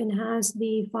order to enhance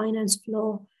the finance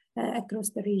flow across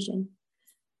the region.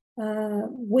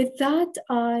 With that,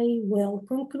 I will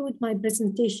conclude my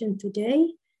presentation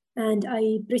today, and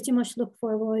I pretty much look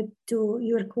forward to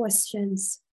your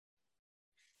questions.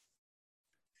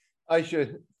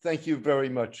 Aisha, thank you very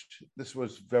much. This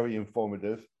was very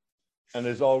informative and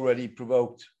has already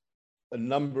provoked a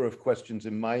number of questions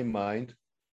in my mind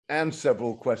and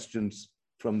several questions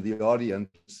from the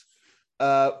audience.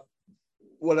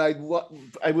 What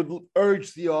I would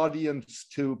urge the audience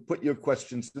to put your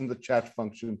questions in the chat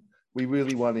function. We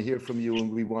really want to hear from you,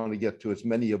 and we want to get to as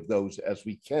many of those as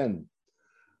we can.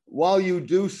 While you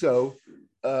do so,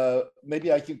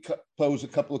 maybe I can pose a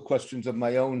couple of questions of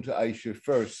my own to Aisha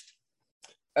first.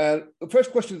 The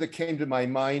first question that came to my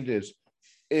mind is,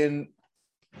 in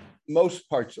most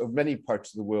parts or many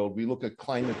parts of the world, we look at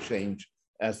climate change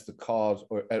as the cause,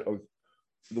 or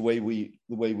the way we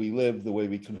live, the way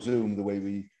we consume, the way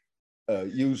we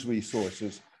use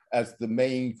resources as the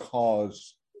main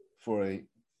cause for a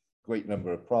great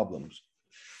number of problems.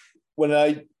 When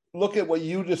I look at what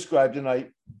you described, and I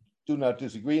do not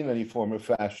disagree in any form or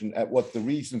fashion at what the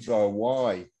reasons are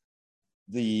why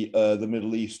the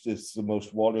Middle East is the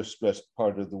most water-stressed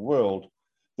part of the world,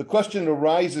 the question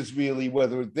arises really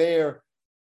whether their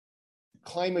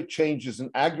climate change is an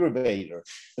aggravator,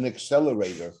 an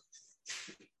accelerator,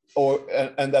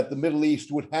 and that the Middle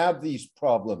East would have these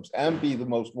problems and be the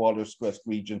most water-stressed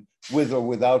region with or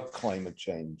without climate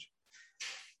change.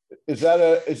 Is that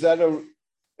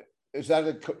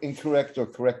an incorrect or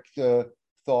correct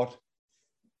thought?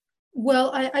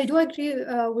 Well, I do agree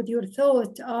with your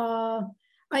thought.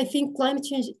 I think climate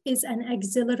change is an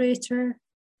accelerator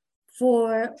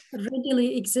for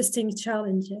readily existing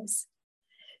challenges.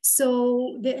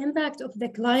 So the impact of the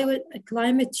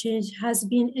climate change has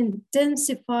been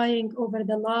intensifying over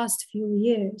the last few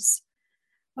years.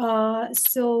 In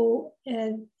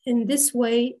this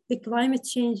way, the climate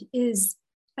change is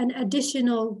an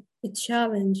additional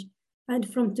challenge.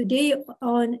 And from today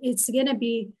on, it's gonna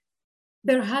be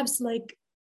perhaps like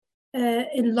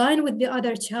in line with the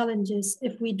other challenges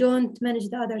if we don't manage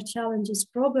the other challenges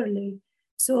properly.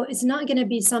 So it's not gonna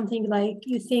be something like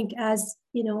you think as,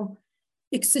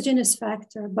 exogenous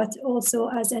factor, but also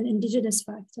as an endogenous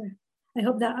factor. I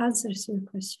hope that answers your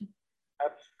question.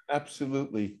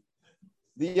 Absolutely.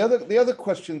 The other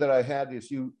question that I had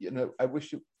is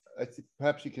I think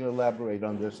perhaps you can elaborate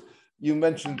on this. You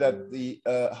mentioned that the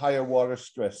higher water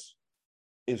stress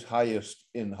is highest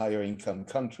in higher income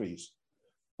countries,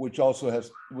 which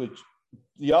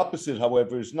the opposite,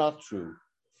 however, is not true.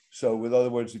 So in other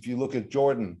words, if you look at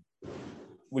Jordan,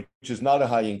 which is not a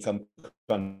high income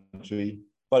country,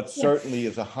 but certainly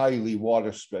is a highly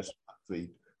water stressed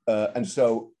country. And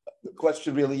so the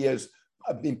question really is,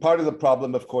 part of the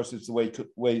problem, of course, is the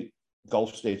way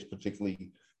Gulf states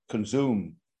particularly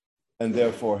consume, and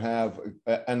therefore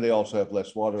and they also have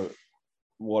less water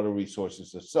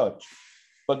resources as such.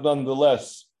 But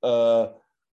nonetheless,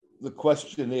 the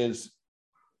question is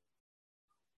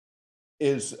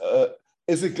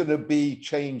it going to be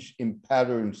change in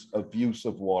patterns of use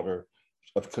of water,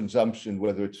 of consumption,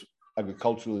 whether it's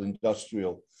agricultural,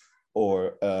 industrial,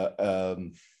 or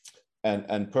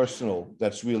and personal,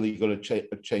 that's really going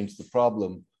to change the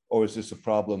problem? Or is this a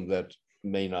problem that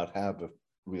may not have a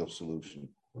real solution?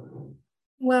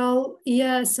 Well,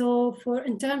 yeah, so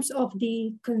in terms of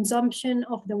the consumption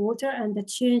of the water and the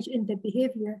change in the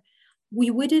behavior, we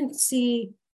wouldn't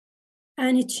see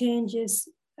any changes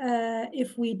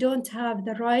if we don't have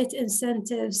the right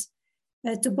incentives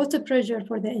to put a pressure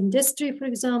for the industry, for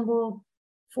example,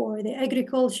 for the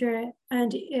agriculture,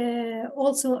 and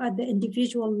also at the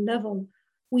individual level.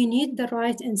 We need the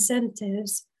right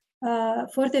incentives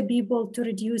for the people to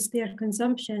reduce their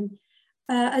consumption.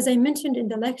 As I mentioned in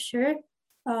the lecture,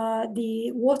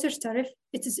 the water tariff,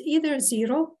 it is either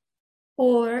zero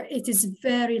or it is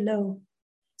very low.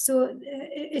 So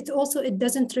it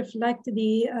doesn't reflect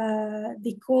the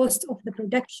cost of the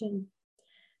production.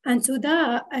 And so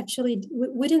that actually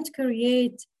wouldn't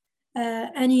create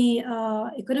any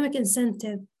economic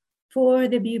incentive for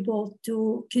the people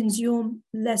to consume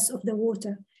less of the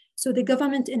water. So the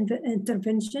government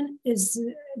intervention is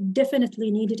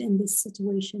definitely needed in this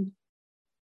situation.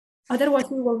 Otherwise,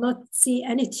 we will not see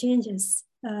any changes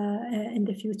in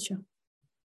the future.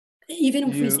 Even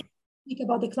if we speak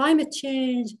about the climate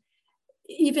change,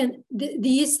 even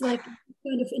these like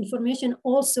kind of information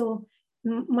also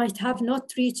might have not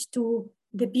reached to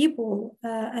the people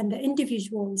and the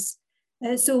individuals.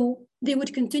 So they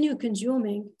would continue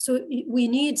consuming. So we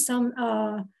need some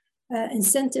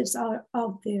incentives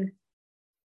out there.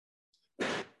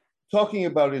 Talking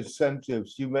about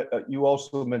incentives, you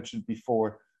also mentioned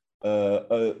before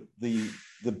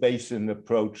the basin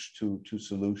approach to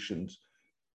solutions.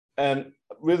 And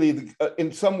really,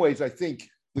 in some ways, I think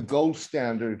the gold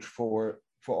standard for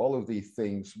all of these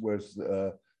things was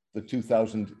the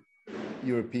 2000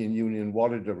 European Union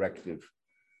Water Directive,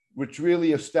 which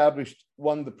really established,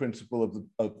 the principle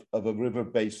of a river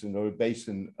basin or a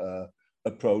basin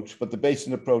approach, but the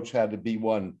basin approach had to be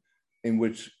one in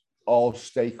which all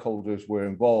stakeholders were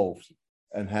involved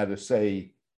and had a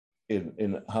say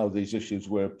in how these issues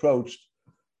were approached.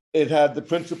 It had the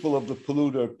principle of the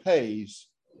polluter pays,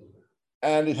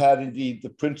 and it had indeed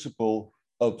the principle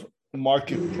of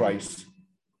market price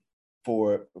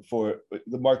for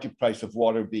the market price of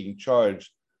water being charged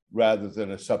rather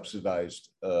than a subsidized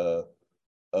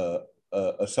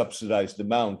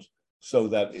amount. So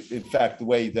that in fact, the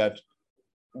way that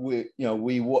we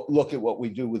look at what we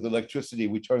do with electricity,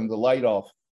 we turn the light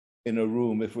off in a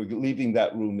room if we're leaving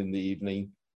that room in the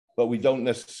evening, but we don't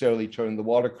necessarily turn the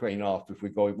water crane off if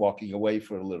we're walking away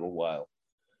for a little while.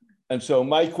 And so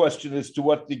my question is, to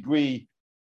what degree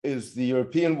is the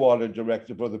European Water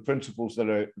Directive, or the principles that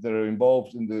are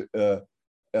involved in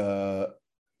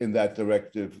that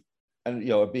directive,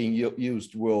 and are being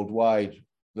used worldwide?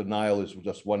 The Nile is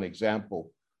just one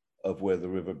example of where the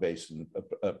river basin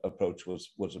approach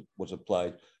was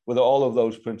applied. Whether all of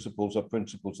those principles are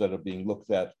principles that are being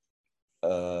looked at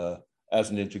as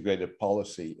an integrated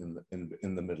policy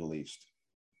in the Middle East.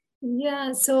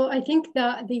 Yeah, so I think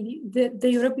that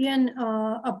the European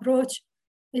approach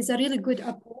is a really good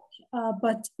approach,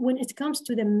 but when it comes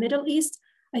to the Middle East,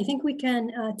 I think we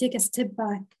can take a step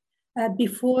back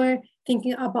before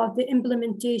thinking about the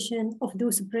implementation of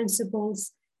those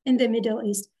principles in the Middle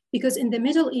East. Because in the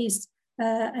Middle East,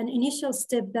 an initial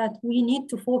step that we need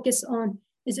to focus on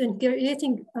is in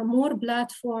creating more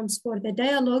platforms for the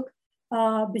dialogue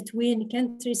between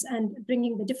countries and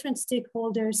bringing the different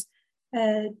stakeholders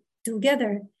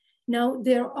together. Now,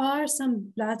 there are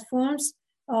some platforms,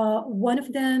 one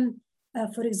of them,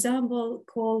 for example,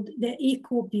 called the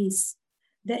EcoPeace.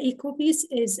 The EcoPeace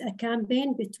is a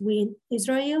campaign between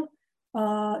Israel,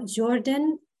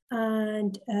 Jordan,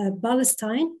 and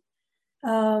Palestine.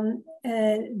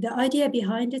 The idea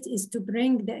behind it is to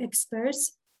bring the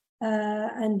experts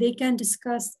and they can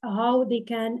discuss how they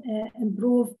can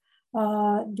improve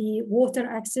the water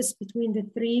access between the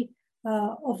three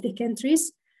of the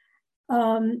countries.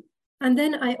 And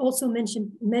then I also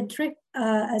mentioned MEDRIC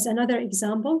as another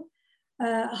example.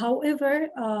 However,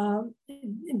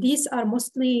 these are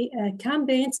mostly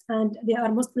campaigns and they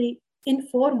are mostly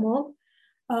informal.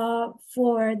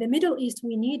 For the Middle East,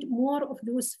 we need more of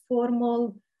those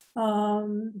formal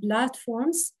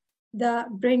platforms that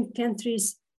bring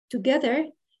countries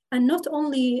together. And not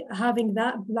only having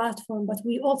that platform, but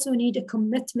we also need a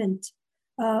commitment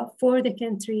for the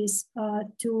countries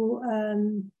to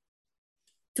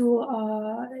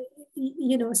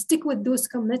stick with those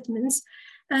commitments.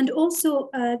 And also,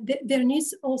 there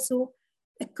needs also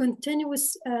a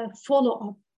continuous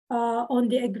follow-up on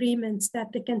the agreements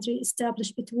that the country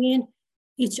established between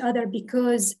each other,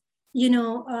 because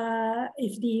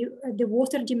if the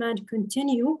water demand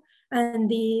continue and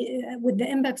with the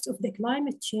impacts of the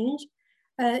climate change,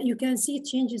 you can see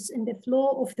changes in the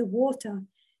flow of the water.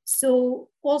 So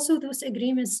also those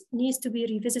agreements needs to be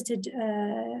revisited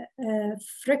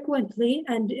frequently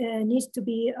and needs to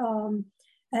be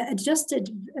adjusted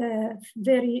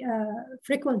very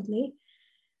frequently.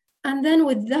 And then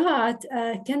with that,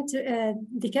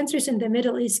 the countries in the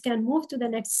Middle East can move to the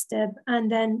next step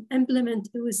and then implement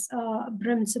those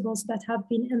principles that have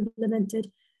been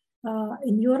implemented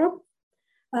in Europe.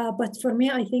 But for me,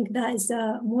 I think that is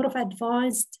a more of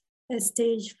advanced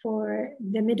stage for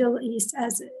the Middle East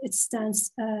as it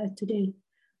stands today.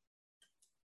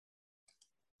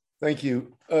 Thank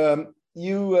you.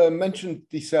 You mentioned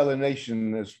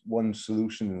desalination as one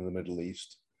solution in the Middle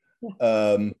East.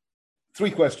 Yeah.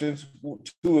 Three questions,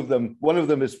 two of them. One of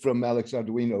them is from Alex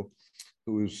Arduino,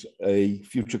 who is a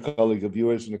future colleague of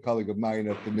yours and a colleague of mine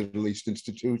at the Middle East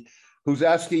Institute, who's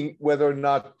asking whether or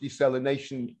not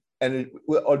desalination,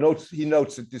 he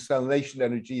notes that desalination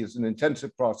energy is an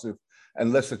intensive process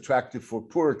and less attractive for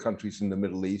poorer countries in the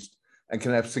Middle East and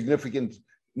can have significant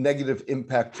negative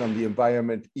impacts on the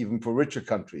environment, even for richer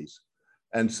countries.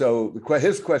 And so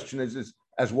his question is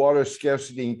as water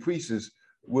scarcity increases,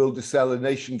 will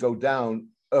desalination go down,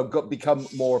 become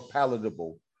more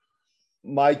palatable?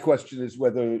 My question is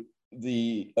whether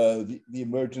the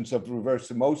emergence of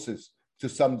reverse osmosis to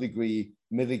some degree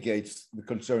mitigates the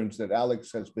concerns that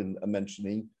Alex has been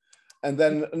mentioning. And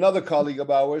then another colleague of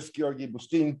ours, Georgi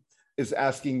Bustin, is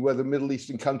asking whether Middle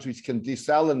Eastern countries can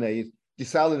desalinate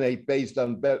based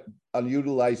on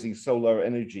utilizing solar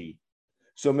energy.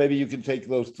 So maybe you can take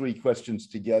those three questions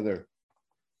together.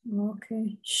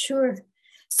 Okay, sure.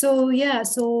 So yeah,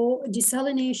 so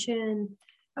desalination,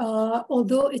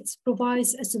 although it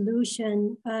provides a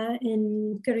solution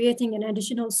in creating an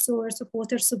additional source of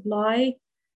water supply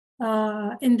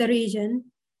in the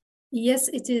region, yes,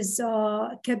 it is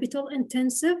capital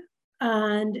intensive,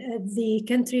 and the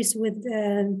countries with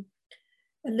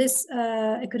less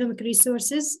economic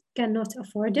resources cannot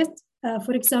afford it.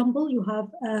 For example, you have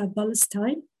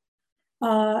Palestine.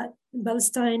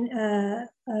 Palestine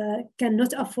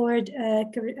cannot afford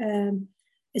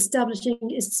establishing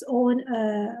its own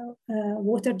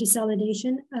water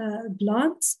desalination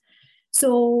plants.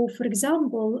 So, for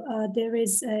example, there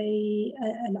is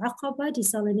Al-Aqaba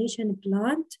desalination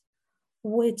plant,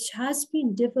 which has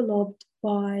been developed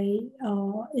by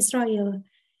Israel.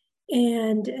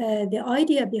 And the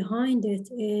idea behind it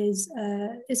is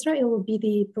Israel will be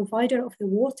the provider of the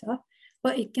water,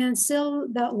 but it can sell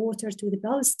that water to the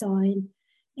Palestine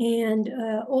and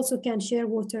also can share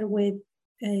water with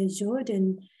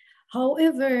Jordan.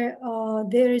 However,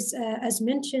 there is, as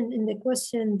mentioned in the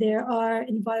question, there are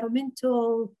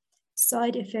environmental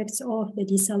side effects of the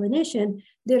desalination.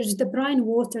 There's the brine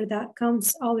water that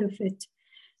comes out of it.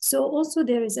 So also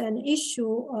there is an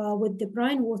issue with the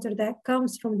brine water that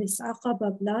comes from this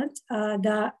Aqaba plant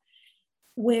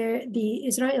where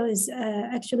Israel is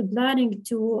actually planning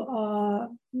to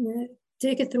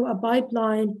take it through a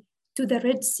pipeline to the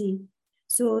Red Sea.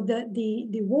 So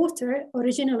the water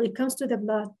originally comes to the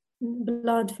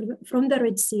plant from the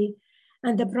Red Sea,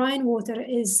 and the brine water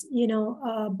is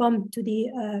pumped to the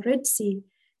Red Sea.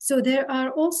 So there are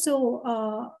also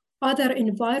other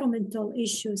environmental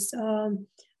issues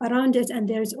around it, and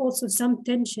there's also some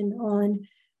tension on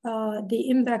the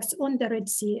impacts on the Red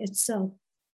Sea itself.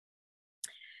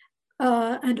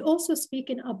 And also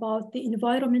speaking about the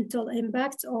environmental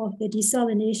impacts of the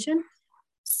desalination.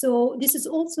 So this is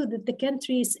also that the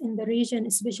countries in the region,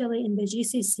 especially in the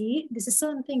GCC, this is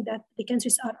something that the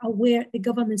countries are aware, the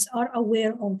governments are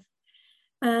aware of.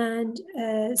 And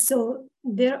so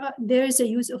there is a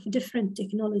use of different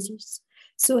technologies.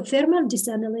 So thermal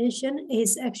desalination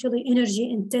is actually energy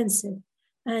intensive,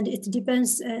 and it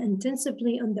depends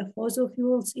intensively on the fossil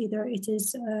fuels, either it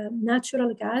is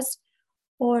natural gas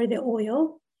or the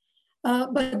oil.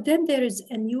 But then there is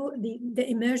the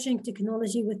emerging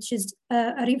technology, which is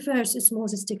a reverse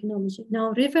osmosis technology.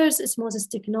 Now, reverse osmosis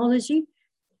technology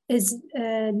is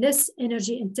less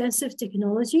energy intensive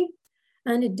technology,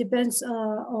 and it depends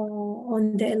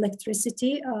on the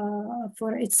electricity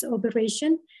for its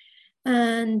operation.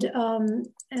 And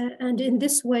in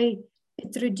this way,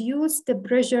 it reduces the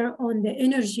pressure on the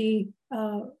energy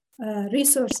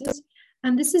resources.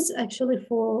 And this is actually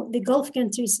for the Gulf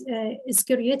countries is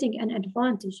creating an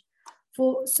advantage.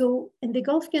 So in the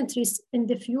Gulf countries, in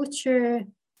the future,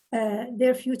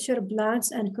 their future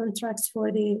plans and contracts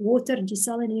for the water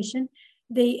desalination,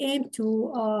 they aim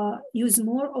to use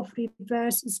more of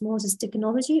reverse osmosis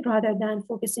technology rather than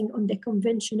focusing on the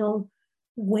conventional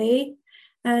way.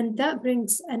 And that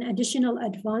brings an additional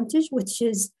advantage, which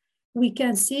is we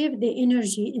can save the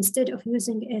energy. Instead of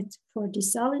using it for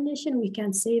desalination, we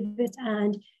can save it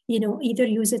and either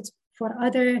use it for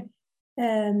other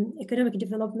economic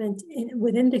development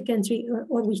within the country,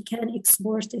 or we can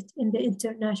export it in the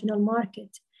international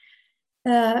market.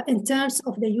 In terms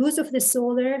of the use of the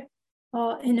solar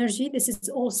energy, this is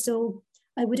also,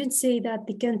 I wouldn't say that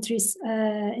the countries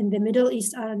in the Middle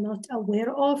East are not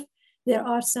aware of. There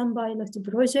are some pilot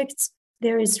projects.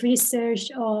 There is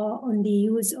research on the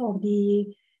use of the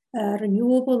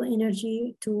renewable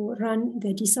energy to run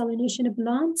the desalination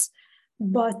plants.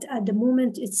 But at the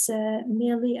moment, it's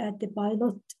merely at the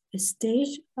pilot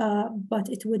stage, but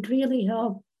it would really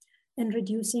help in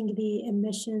reducing the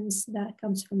emissions that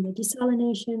comes from the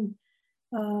desalination.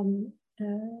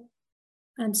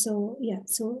 And so, yeah,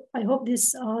 so I hope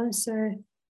this answers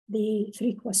the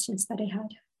three questions that I had.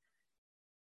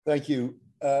 Thank you.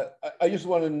 I just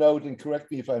want to note, and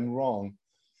correct me if I'm wrong,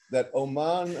 that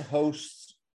Oman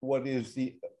hosts what is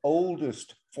the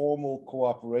oldest formal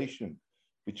cooperation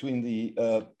between the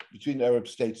Arab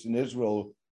states and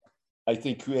Israel, I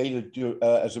think, created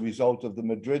as a result of the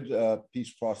Madrid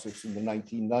peace process in the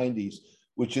 1990s,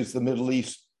 which is the Middle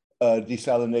East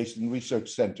Desalination Research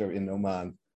Center in Oman.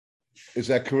 Is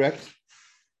that correct?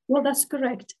 Well, that's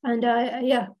correct. And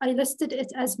yeah, I listed it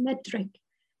as metric.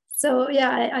 So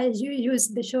yeah, I used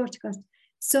the shortcut.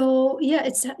 So yeah,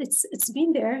 it's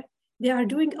been there. They are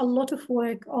doing a lot of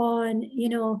work on,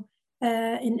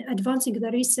 in advancing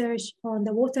the research on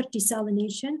the water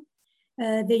desalination.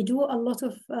 They do a lot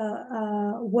of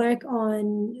work on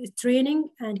training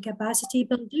and capacity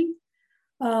building.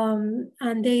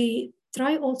 And they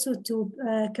try also to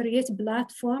create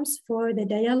platforms for the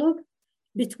dialogue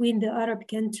between the Arab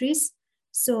countries,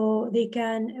 so they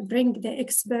can bring the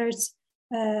experts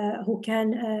who can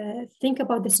think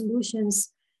about the solutions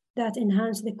that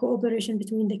enhance the cooperation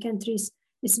between the countries,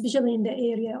 especially in the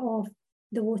area of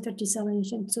the water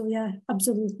desalination. So yeah,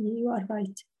 absolutely, you are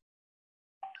right.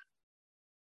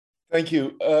 Thank you.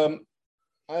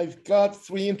 I've got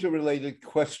three interrelated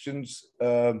questions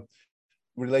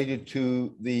related to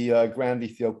the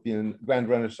Grand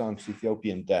Renaissance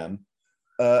Ethiopian Dam.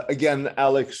 Again,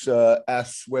 Alex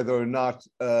asks whether or not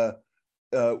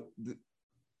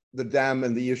the dam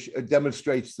and the issue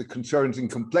demonstrates the concerns and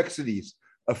complexities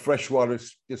of freshwater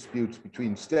disputes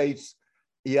between states.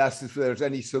 He asks if there's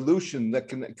any solution that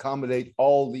can accommodate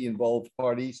all the involved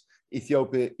parties,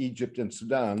 Ethiopia, Egypt, and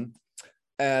Sudan.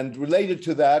 And related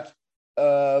to that,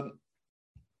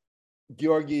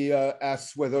 Georgi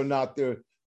asks whether or not there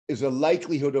is a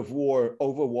likelihood of war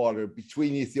over water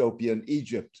between Ethiopia and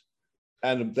Egypt.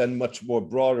 And then much more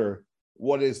broader,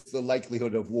 what is the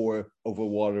likelihood of war over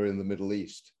water in the Middle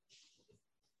East?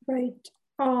 Right.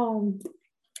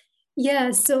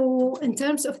 Yeah, so in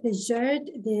terms of the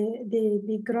GERD,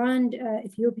 the Grand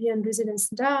Ethiopian Resilience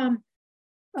Dam,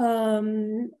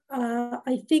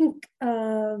 I think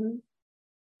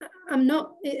I'm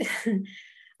not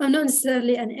I'm not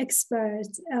necessarily an expert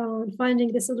on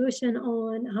finding the solution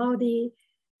on how the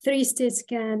three states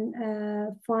can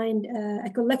find a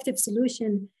collective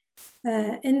solution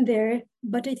in there.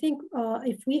 But I think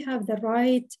if we have the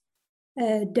right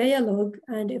dialogue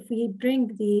and if we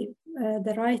bring the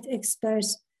right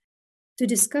experts to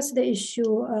discuss the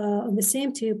issue on the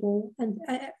same table, and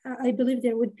I believe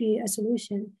there would be a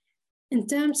solution. In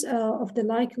terms of the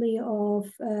likely of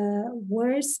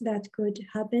wars that could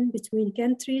happen between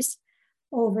countries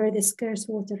over the scarce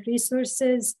water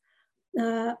resources,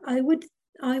 I would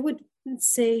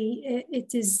say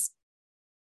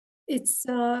it's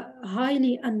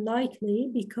highly unlikely,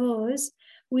 because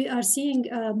we are seeing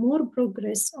more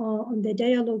progress on the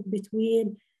dialogue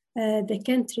between the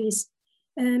countries,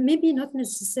 maybe not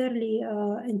necessarily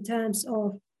in terms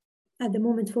of at the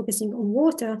moment focusing on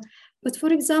water, but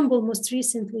for example, most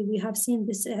recently we have seen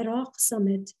this Iraq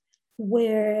summit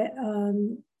where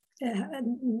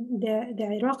the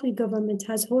Iraqi government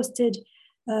has hosted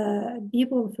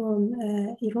people from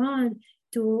Iran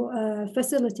to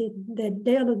facilitate the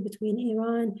dialogue between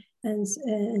Iran and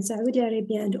Saudi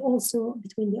Arabia, and also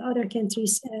between the other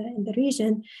countries in the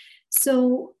region.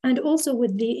 So, and also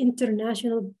with the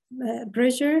international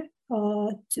pressure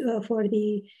for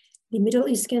the Middle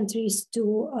East countries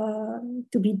to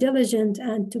be diligent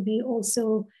and to be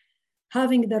also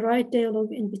having the right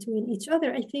dialogue in between each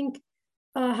other, I think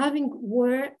having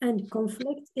war and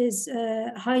conflict is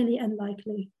highly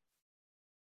unlikely.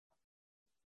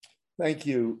 Thank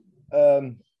you.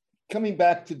 Coming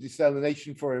back to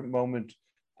desalination for a moment,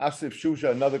 Asif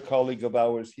Shuja, another colleague of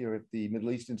ours here at the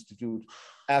Middle East Institute,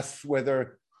 asks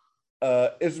whether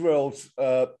Israel's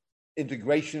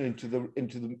integration into the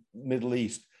Middle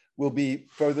East will be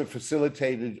further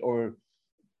facilitated, or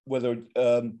whether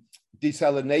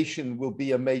desalination will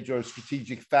be a major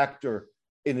strategic factor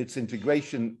in its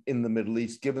integration in the Middle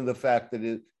East, given the fact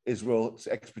that Israel's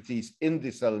expertise in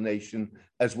desalination,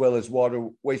 as well as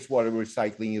wastewater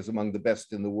recycling, is among the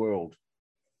best in the world.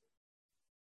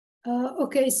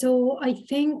 Okay, so I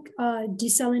think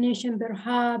desalination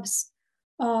perhaps,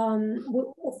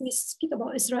 if we speak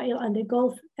about Israel and the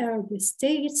Gulf Arab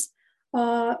states,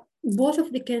 both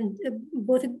like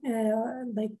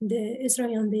the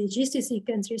Israel and the GCC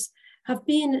countries have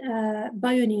been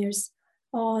pioneers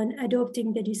on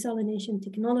adopting the desalination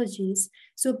technologies.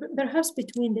 So perhaps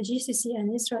between the GCC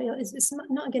and Israel, it's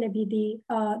not going to be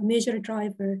the major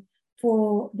driver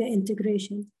for the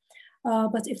integration.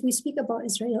 But if we speak about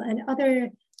Israel and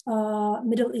other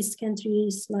Middle East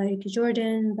countries like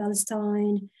Jordan,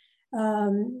 Palestine,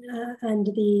 and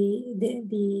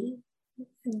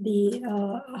the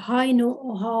high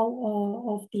know-how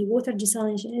of the water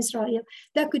desalination in Israel,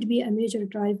 that could be a major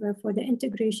driver for the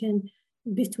integration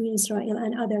between Israel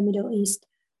and other Middle East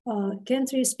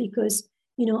countries, because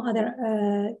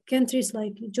other countries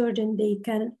like Jordan, they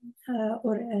can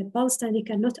or Palestine, they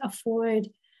cannot afford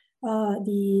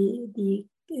the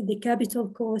capital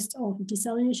cost of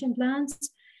desalination plants,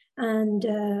 and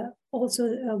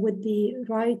also with the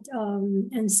right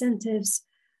incentives,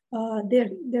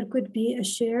 there could be a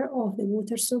share of the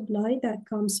water supply that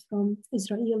comes from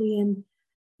Israeli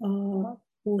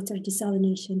water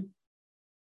desalination.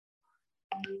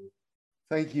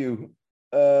 Thank you.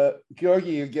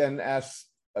 Georgi again asks,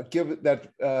 given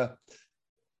that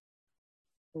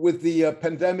with the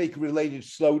pandemic-related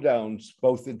slowdowns,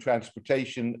 both in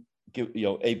transportation,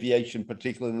 aviation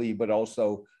particularly, but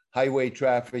also highway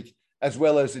traffic, as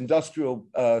well as industrial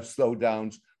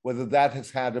slowdowns, whether that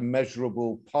has had a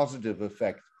measurable positive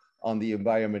effect on the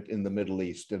environment in the Middle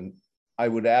East. And I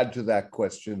would add to that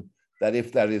question that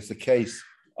if that is the case,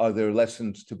 are there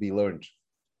lessons to be learned?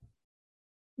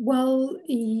 Well,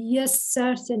 yes,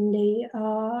 certainly.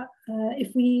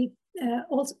 If we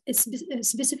also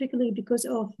specifically because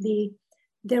of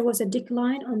there was a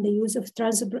decline on the use of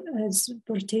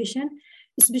transportation,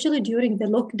 especially during the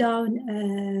lockdown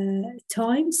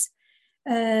times.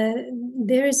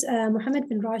 There is Mohammed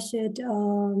bin Rashid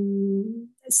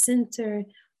Center,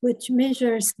 which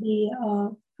measures the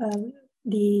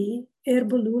air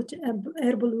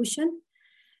pollution.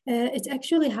 It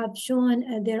actually have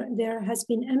shown there has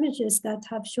been images that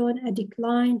have shown a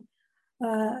decline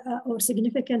or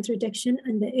significant reduction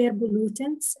in the air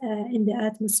pollutants in the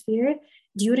atmosphere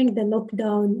during the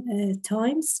lockdown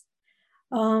times.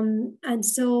 And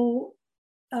so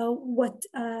what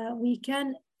we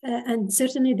can, and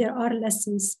certainly there are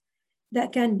lessons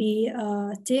that can be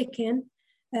taken.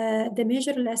 The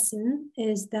major lesson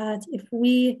is that if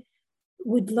we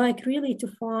would like really to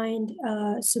find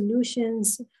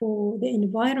solutions for the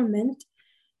environment,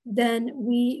 then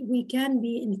we can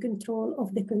be in control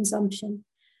of the consumption.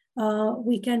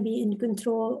 We can be in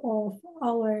control of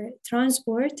our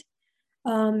transport.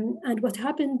 And what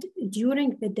happened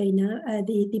during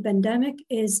the pandemic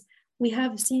is we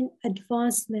have seen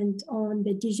advancement on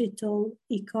the digital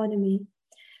economy.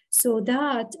 So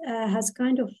that has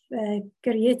kind of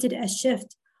created a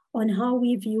shift on how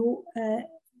we view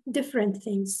different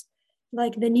things,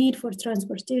 like the need for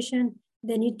transportation,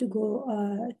 the need to go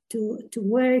to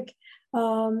work,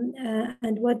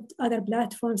 and what other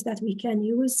platforms that we can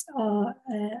use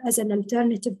as an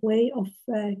alternative way of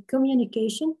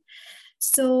communication.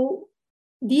 So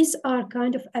these are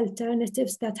kind of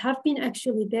alternatives that have been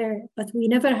actually there, but we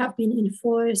never have been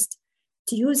enforced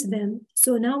to use them.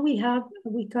 So now we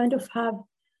kind of have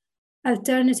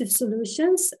alternative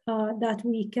solutions that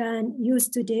we can use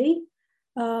today.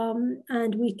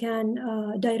 And we can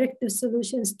direct the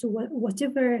solutions to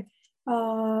whatever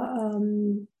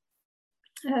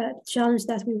challenge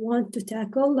that we want to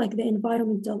tackle, like the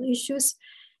environmental issues.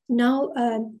 Now,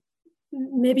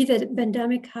 maybe the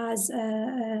pandemic has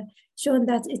shown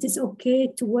that it is okay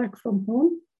to work from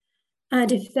home.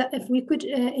 And if we could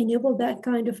enable that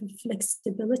kind of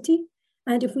flexibility,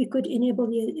 and if we could enable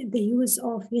the use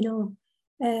of,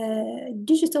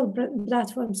 digital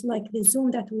platforms like the Zoom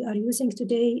that we are using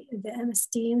today, the MS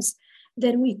Teams,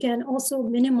 then we can also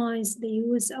minimize the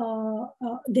use,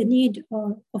 the need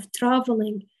of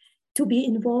traveling to be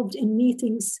involved in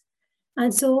meetings.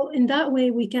 And so in that way,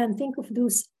 we can think of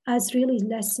those as really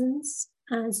lessons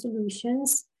and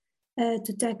solutions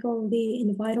to tackle the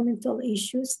environmental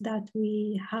issues that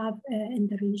we have in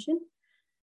the region.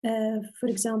 For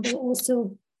example,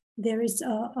 also, there is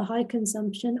a high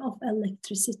consumption of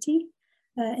electricity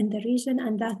in the region,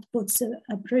 and that puts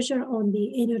a pressure on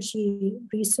the energy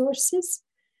resources.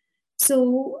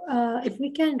 So if we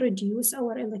can reduce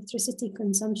our electricity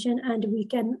consumption and we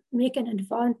can make an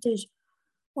advantage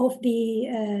of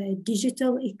the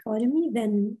digital economy,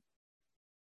 then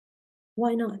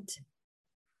why not?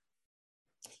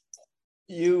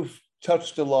 You've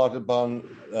touched a lot upon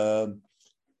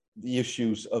the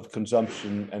issues of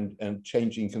consumption and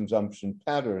changing consumption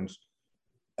patterns.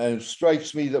 And it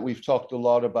strikes me that we've talked a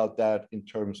lot about that in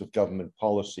terms of government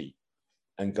policy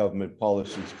and government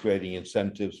policies creating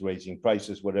incentives, raising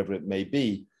prices, whatever it may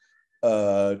be,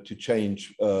 to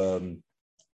change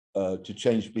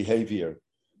behavior.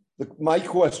 My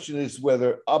question is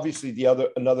whether, obviously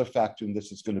another factor in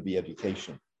this is going to be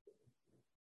education.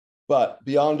 But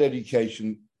beyond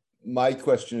education, my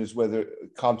question is whether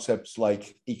concepts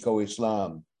like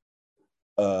eco-Islam,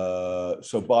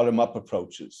 so bottom-up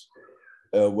approaches,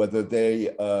 whether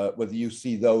you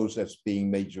see those as being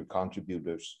major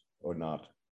contributors or not.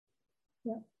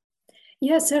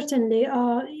 Yeah, certainly.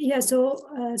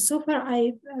 So far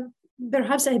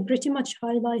perhaps I pretty much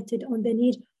highlighted on the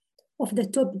need of the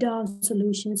top-down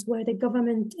solutions, where the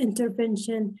government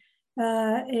intervention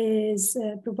is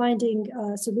providing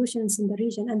solutions in the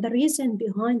region. And the reason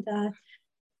behind that,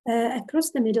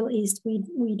 across the Middle East,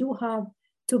 we do have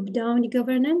top-down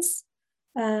governance,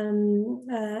 and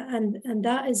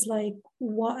that is like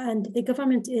what, and the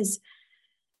government is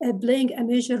playing a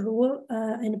major role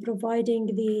in providing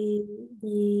the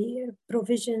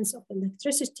provisions of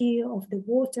electricity, of the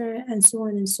water, and so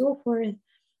on and so forth.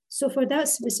 So for that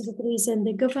specific reason,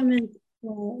 the government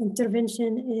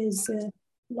intervention is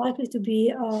likely to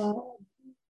be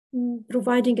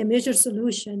providing a major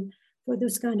solution for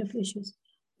those kind of issues.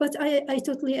 But I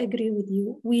totally agree with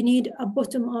you. We need a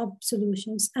bottom-up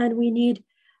solutions, and we need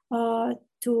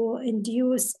to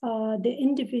induce the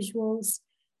individuals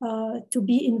to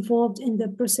be involved in the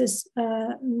process,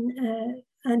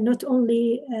 and not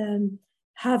only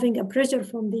having a pressure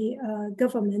from the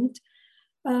government.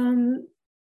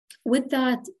 With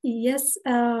that, yes,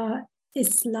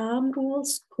 Islam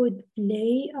rules could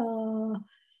play a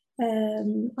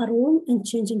role in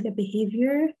changing the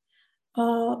behavior,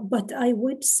 but I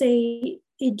would say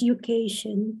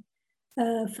education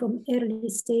from early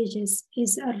stages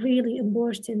is a really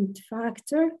important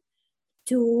factor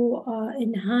to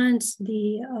enhance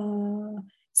the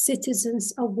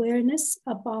citizens' awareness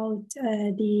about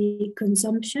the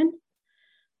consumption.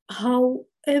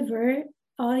 However,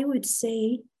 I would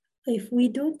say if we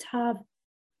don't have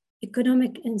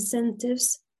economic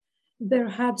incentives,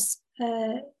 perhaps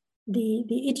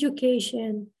the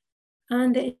education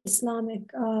and the Islamic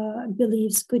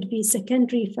beliefs could be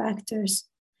secondary factors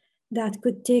that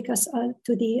could take us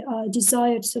to the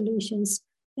desired solutions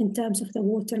in terms of the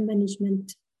water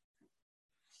management.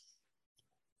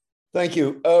 Thank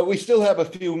you. We still have a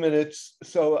few minutes,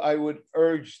 so I would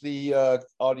urge the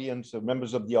audience or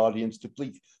members of the audience to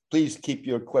please keep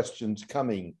your questions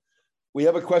coming. We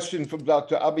have a question from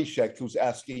Dr. Abhishek, who's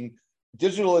asking,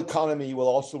 digital economy will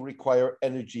also require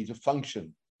energy to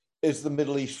function. Is the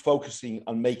Middle East focusing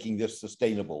on making this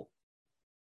sustainable?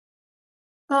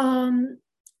 I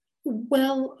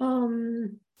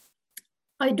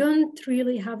don't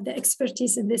really have the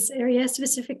expertise in this area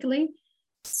specifically,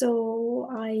 so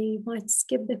I might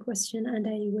skip the question, and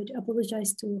I would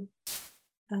apologize to.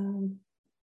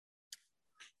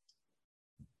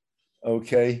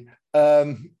 Okay.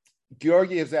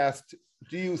 Georgi has asked,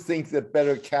 do you think that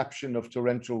better caption of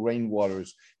torrential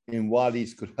rainwaters in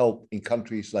wadis could help in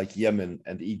countries like Yemen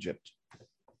and Egypt?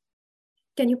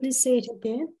 Can you please say it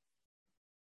again?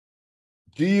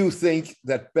 Do you think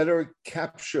that better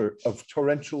capture of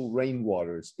torrential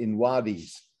rainwaters in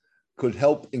wadis could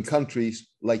help in countries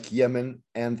like Yemen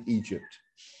and Egypt?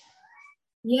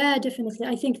 Yeah, definitely.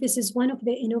 I think this is one of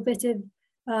the innovative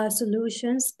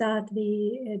solutions that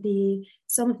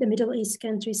some of the Middle East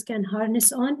countries can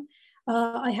harness on.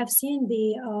 I have seen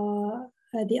the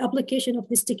application of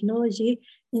this technology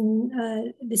in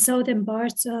the southern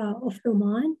parts of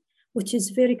Oman, which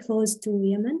is very close to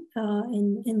Yemen,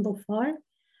 in Dhofar.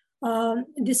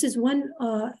 This is one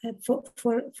for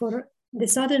the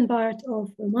southern part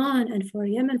of Oman, and for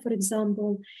Yemen, for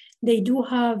example, they do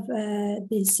have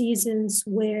the seasons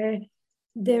where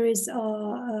there is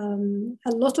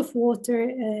a lot of water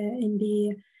in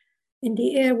the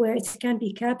air where it can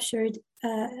be captured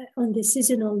on the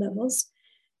seasonal levels.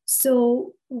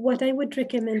 So what I would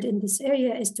recommend in this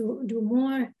area is to do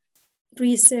more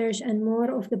research and more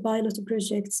of the pilot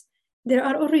projects. They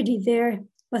are already there,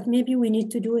 but maybe we need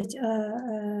to do it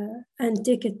and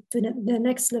take it to the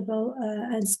next level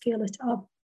and scale it up.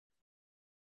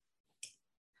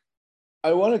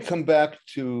 I want to come back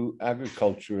to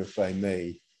agriculture, if I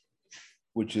may,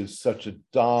 which is such a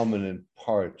dominant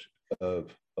part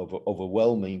of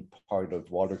overwhelming part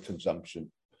of water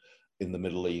consumption in the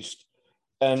Middle East.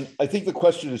 And I think the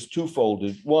question is twofold.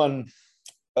 One,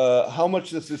 how much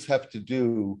does this have to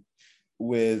do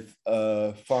with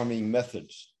farming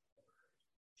methods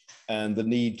and the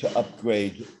need to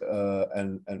upgrade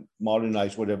and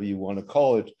modernize, whatever you want to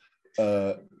call it,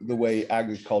 the way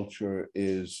agriculture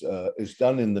is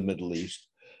done in the Middle East?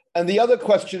 And the other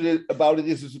question about it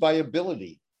is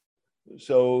viability.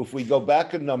 So if we go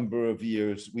back a number of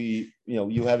years,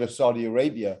 you had a Saudi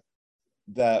Arabia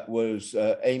that was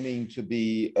aiming to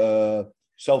be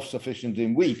self-sufficient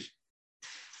in wheat,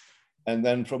 and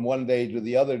then from one day to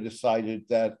the other decided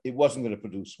that it wasn't going to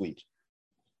produce wheat.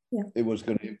 Yeah. It was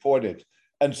going to import it.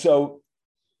 And so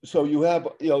you have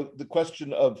the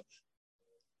question of,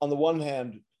 on the one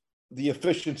hand, the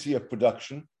efficiency of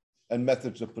production and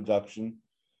methods of production,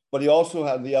 but you also,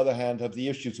 on the other hand, have the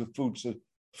issues of food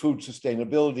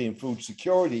sustainability and food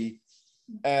security,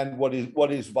 and what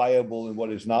is viable and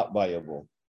what is not viable.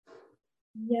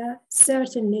 Yeah,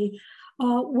 certainly.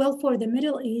 Well, for the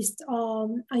Middle East,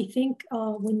 I think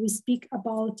when we speak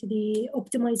about the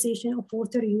optimization of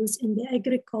water use in the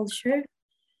agriculture,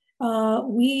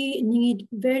 we need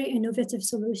very innovative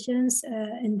solutions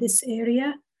in this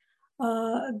area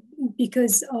uh,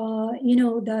 because you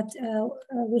know that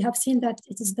we have seen that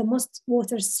it is the most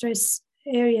water stress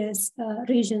areas,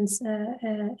 regions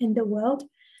in the world.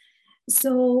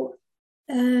 So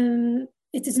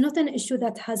it is not an issue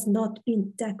that has not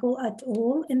been tackled at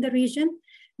all in the region.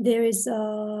 There is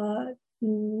the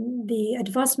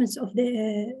advancements of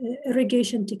the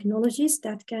irrigation technologies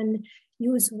that can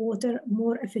use water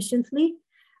more efficiently.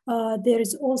 There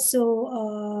is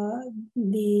also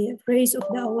the raise of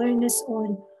the awareness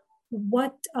on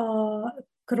what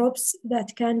crops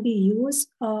that can be used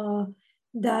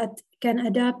that can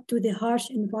adapt to the harsh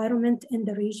environment in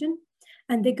the region.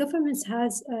 And the government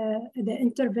has the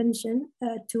intervention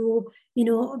to, you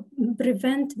know,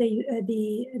 prevent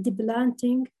the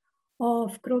planting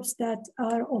of crops that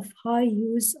are of high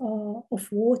use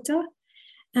of water.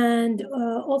 And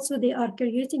also they are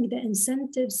creating the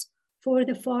incentives for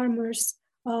the farmers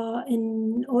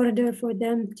in order for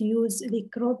them to use the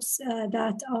crops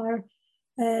that are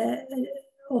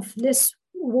of less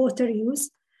water use.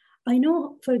 I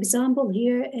know, for example,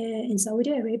 here in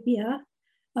Saudi Arabia,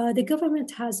 the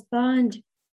government has banned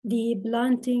the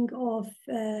planting of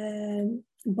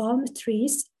palm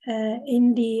trees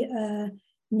in the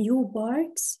new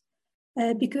parks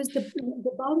because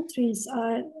the palm trees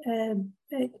are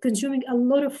consuming a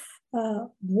lot of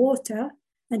water,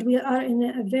 and we are in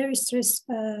a very stressed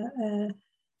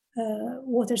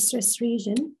water stress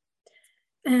region.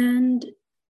 And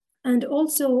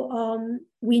also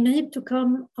we need to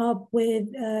come up with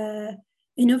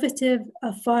innovative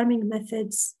farming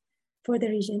methods for the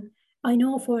region. I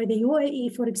know for the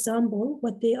UAE, for example,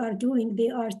 what they are doing, they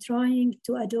are trying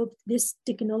to adopt this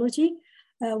technology,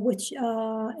 which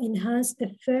enhance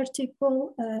the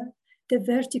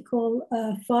vertical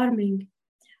farming,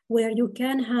 where you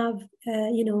can have,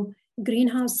 you know,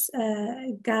 greenhouse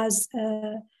gas,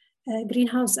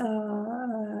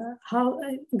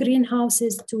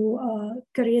 greenhouses to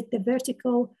create the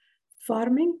vertical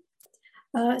farming.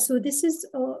 So this is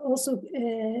also,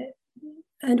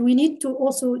 and we need to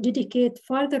also dedicate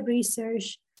further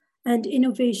research and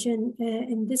innovation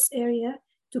in this area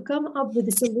to come up with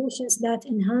the solutions that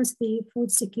enhance the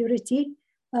food security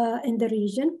in the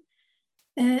region.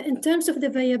 In terms of the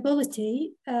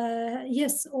viability,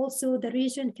 yes, also the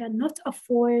region cannot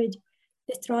afford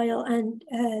the trial and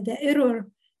the error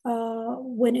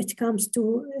when it comes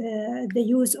to the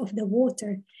use of the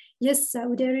water. Yes,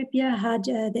 Saudi Arabia had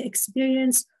the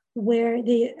experience where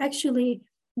they actually,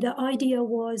 the idea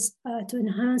was to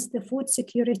enhance the food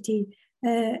security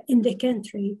in the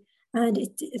country. And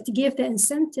it gave the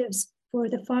incentives for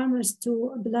the farmers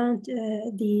to plant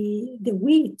the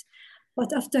wheat.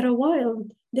 But after a while,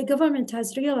 the government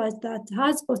has realized that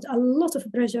has put a lot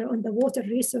of pressure on the water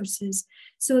resources.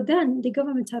 So then the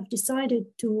government have decided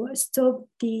to stop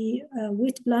the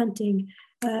wheat planting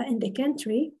in the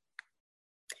country.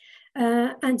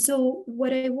 And so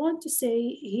what I want to say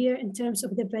here in terms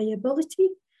of the viability,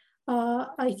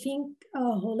 I think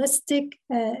holistic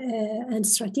and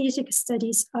strategic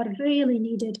studies are really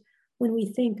needed when we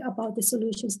think about the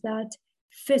solutions that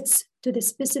fits to the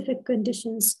specific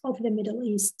conditions of the Middle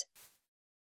East.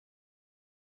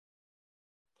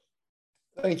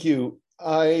 Thank you.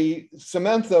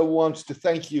 Samantha wants to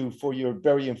thank you for your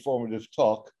very informative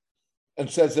talk and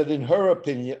says that in her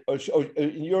opinion, or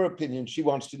in your opinion, she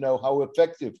wants to know how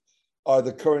effective are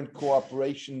the current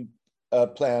cooperation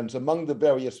plans among the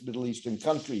various Middle Eastern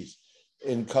countries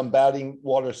in combating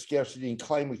water scarcity and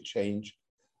climate change,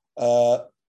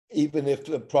 even if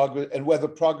the progress, and whether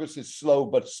progress is slow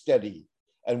but steady,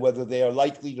 and whether they are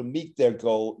likely to meet their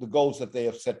the goals that they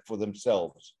have set for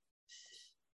themselves.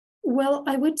 Well,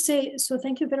 I would say, so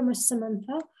thank you very much,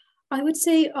 Samantha. I would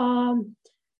say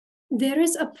there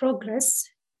is a progress.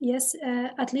 Yes,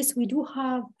 at least we do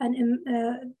have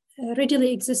an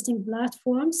readily existing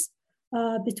platforms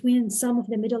between some of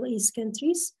the Middle East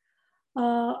countries.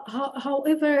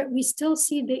 However, we still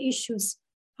see the issues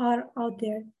are out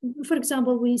there. For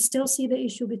example, we still see the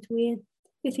issue between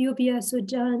Ethiopia,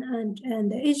 Sudan,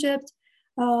 and Egypt.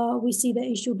 We see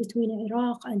the issue between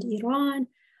Iraq and Iran.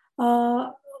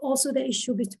 Also the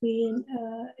issue between,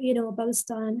 you know,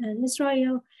 Palestine and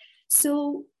Israel.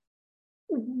 So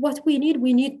what we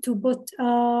need to put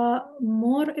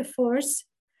more efforts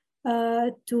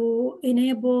to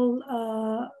enable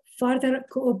further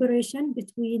cooperation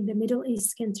between the Middle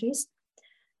East countries.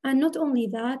 And not only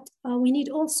that, we need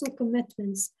also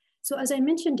commitments. So as I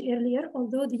mentioned earlier,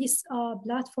 although these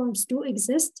platforms do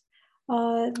exist,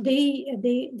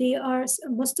 they are,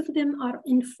 most of them are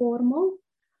informal.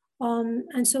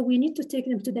 And so we need to take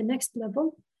them to the next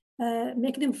level,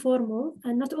 make them formal.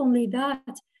 And not only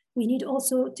that, we need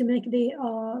also to make the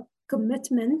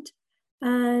commitment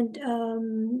and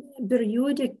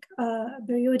periodic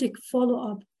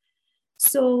follow-up.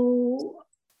 So,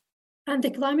 and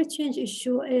the climate change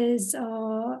issue is,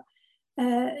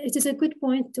 it is a good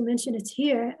point to mention it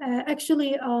here.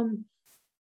 Actually,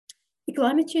 the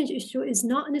climate change issue is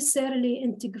not necessarily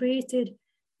integrated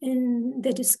in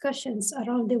the discussions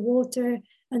around the water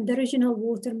and the regional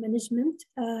water management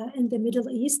in the Middle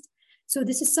East. So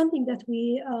this is something that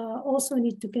we also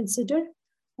need to consider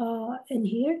in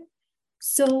here.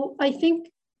 So I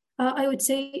think I would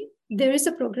say there is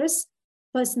a progress,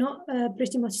 but it's not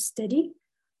pretty much steady.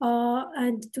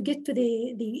 And to get to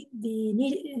the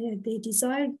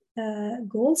desired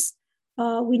goals,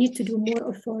 we need to do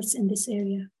more efforts in this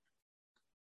area.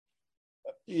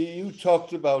 You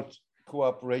talked about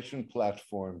cooperation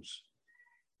platforms.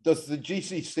 Does the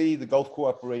GCC, the Gulf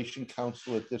Cooperation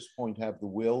Council, at this point have the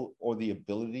will or the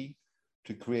ability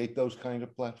to create those kind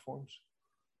of platforms?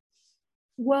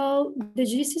 Well, the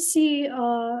GCC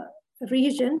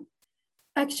region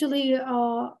actually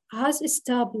has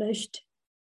established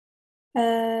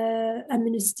a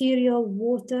ministerial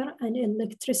water and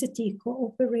electricity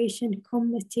cooperation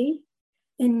committee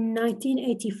in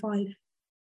 1985.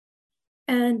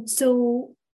 And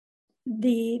so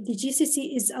the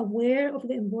GCC is aware of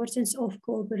the importance of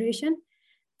cooperation.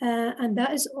 And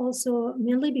that is also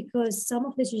mainly because some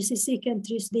of the GCC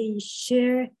countries, they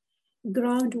share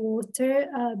groundwater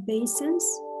basins.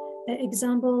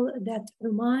 Example that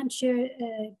Oman share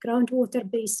a groundwater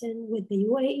basin with the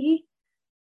UAE.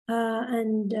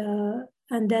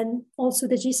 And then also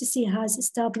the GCC has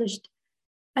established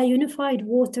a unified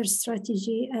water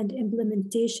strategy and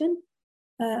implementation,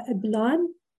 a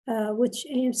plan, which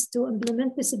aims to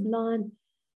implement this plan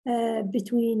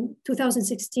between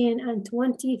 2016 and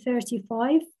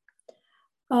 2035.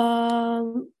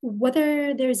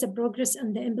 Whether there is a progress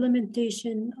in the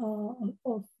implementation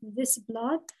of this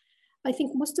plan, I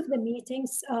think most of the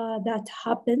meetings that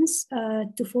happens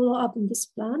to follow up on this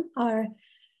plan are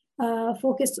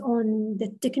focused on the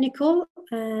technical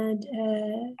and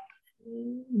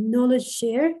knowledge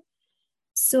share.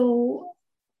 So,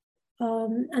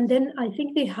 and then I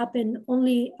think they happen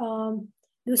only,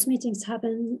 those meetings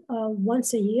happen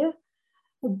once a year.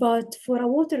 But for a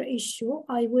water issue,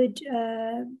 I would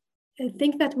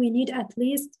think that we need at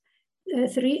least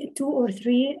 2 or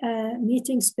 3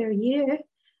 meetings per year.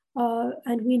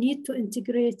 And we need to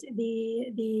integrate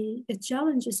the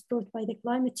challenges brought by the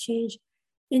climate change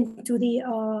into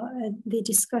the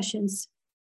discussions.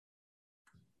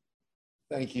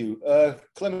 Thank you.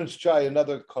 Clemens Chai,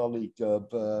 another colleague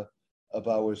of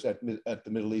ours at the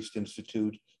Middle East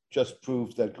Institute, just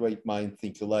proved that great minds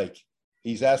think alike.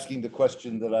 He's asking the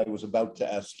question that I was about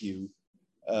to ask you,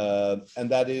 and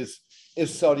that is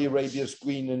Saudi Arabia's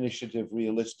green initiative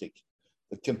realistic?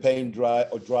 The campaign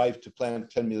drive to plant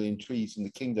 10 million trees in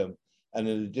the kingdom and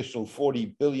an additional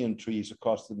 40 billion trees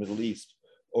across the Middle East,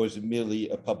 or is it merely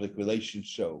a public relations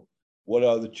show? What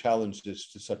are the challenges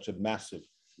to such a massive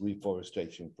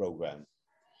reforestation program?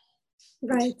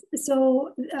 Right.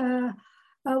 So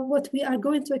what we are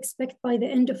going to expect by the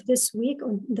end of this week,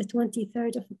 on the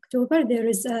 23rd of October, there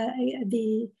is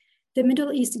the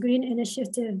Middle East Green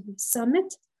Initiative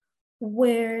Summit,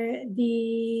 where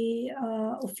the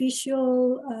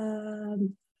official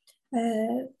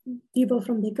people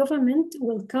from the government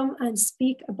will come and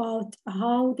speak about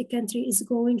how the country is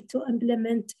going to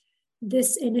implement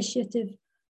this initiative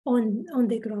on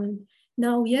the ground.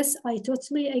 Now, yes, I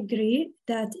totally agree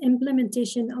that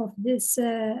implementation of this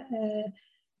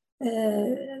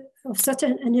of such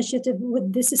an initiative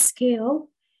with this scale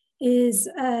is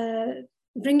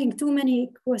bringing too many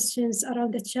questions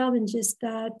around the challenges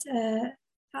that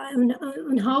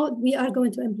on how we are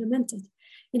going to implement it.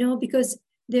 You know, because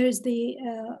there's the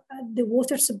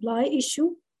water supply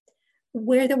issue,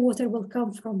 where the water will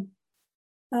come from.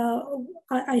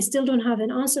 I still don't have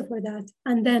an answer for that.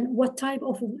 And then what type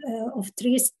of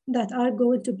trees that are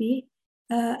going to be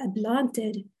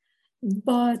planted.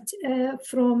 But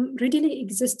from readily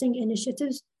existing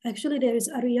initiatives, actually there is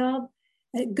a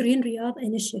Green Riyadh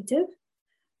initiative,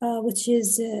 which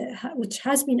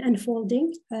has been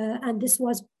unfolding, and this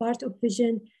was part of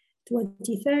Vision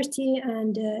 2030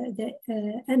 and the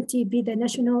NTP, the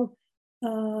National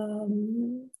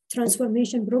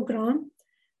Transformation Program,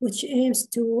 which aims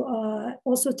to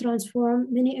also transform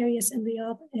many areas in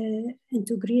Riyadh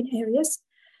into green areas.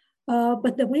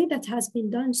 But the way that has been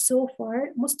done so far,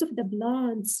 most of the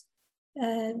plants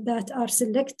that are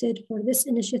selected for this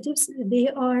initiatives, they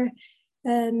are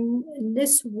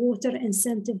less water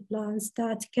incentive plants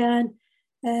that can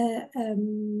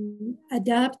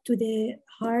adapt to the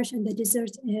harsh and the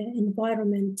desert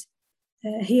environment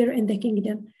here in the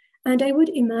kingdom. And I would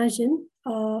imagine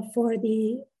for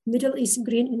the Middle East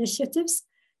Green Initiatives,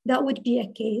 that would be a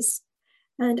case.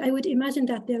 And I would imagine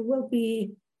that there will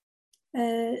be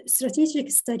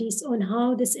strategic studies on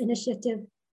how this initiative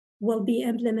will be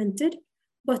implemented.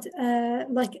 But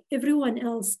like everyone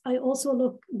else, I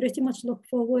also pretty much look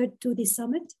forward to the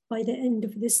summit by the end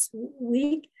of this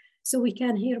week, so we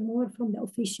can hear more from the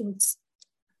officials.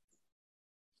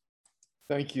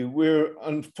 Thank you. We're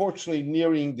unfortunately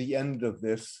nearing the end of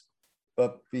this,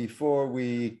 but before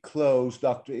we close,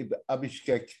 Dr.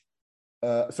 Abhishek,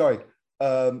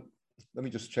 let me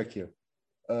just check here.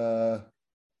 I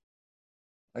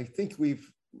think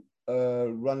we've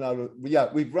run out of,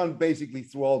 we've run basically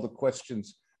through all the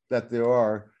questions that there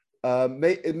are.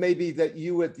 It may be that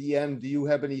you at the end, do you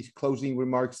have any closing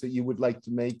remarks that you would like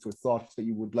to make or thoughts that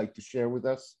you would like to share with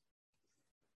us?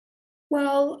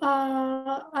 Well,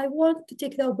 I want to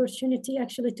take the opportunity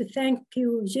actually to thank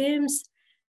you, James,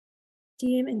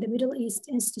 team in the Middle East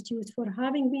Institute for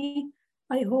having me.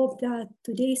 I hope that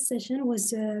today's session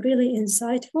was really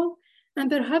insightful, and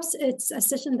perhaps it's a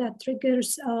session that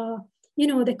triggers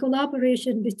the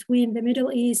collaboration between the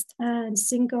Middle East and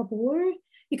Singapore,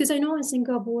 because I know in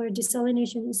Singapore,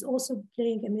 desalination is also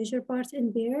playing a major part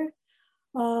in there.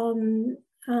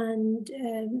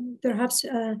 Perhaps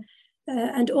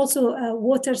and also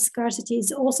water scarcity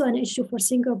is also an issue for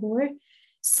Singapore.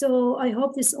 So I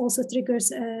hope this also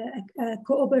triggers a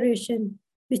cooperation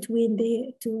between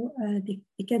the two, the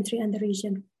country and the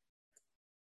region.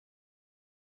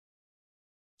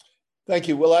 Thank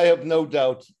you. Well, I have no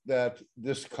doubt that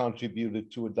this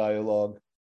contributed to a dialogue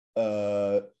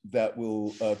that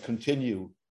will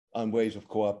continue on ways of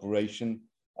cooperation.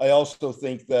 I also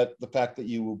think that the fact that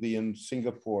you will be in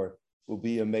Singapore will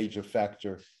be a major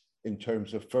factor in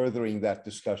terms of furthering that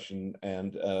discussion,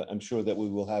 and I'm sure that we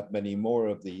will have many more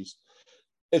of these.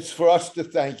 It's for us to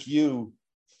thank you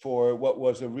for what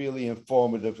was a really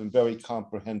informative and very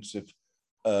comprehensive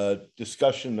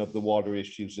discussion of the water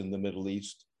issues in the Middle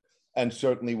East, and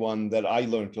certainly one that I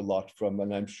learned a lot from,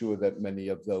 and I'm sure that many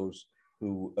of those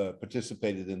who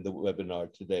participated in the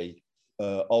webinar today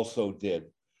also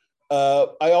did.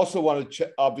 I also want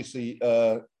to obviously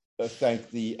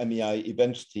thank the MEI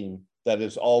events team that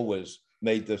has always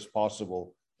made this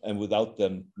possible, and without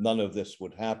them, none of this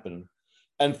would happen.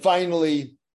 And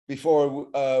finally, before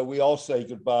we all say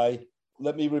goodbye,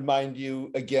 let me remind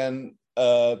you again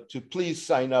to please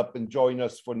sign up and join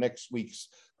us for next week's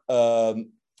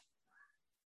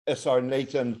SR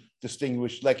Nathan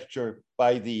Distinguished Lecture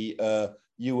by the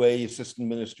UAE Assistant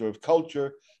Minister of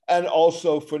Culture, and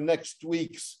also for next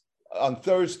week's, on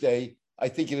Thursday, I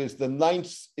think it is the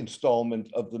 9th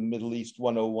installment of the Middle East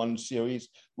 101 series,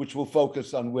 which will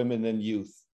focus on women and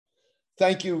youth.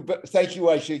 Thank you,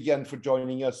 Aisha, again for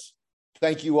joining us.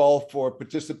 Thank you all for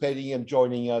participating and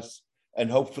joining us,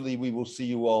 and hopefully we will see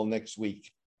you all next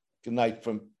week. Good night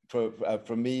from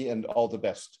me, and all the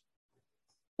best.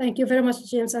 Thank you very much,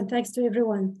 James, and thanks to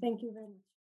everyone. Thank you very much.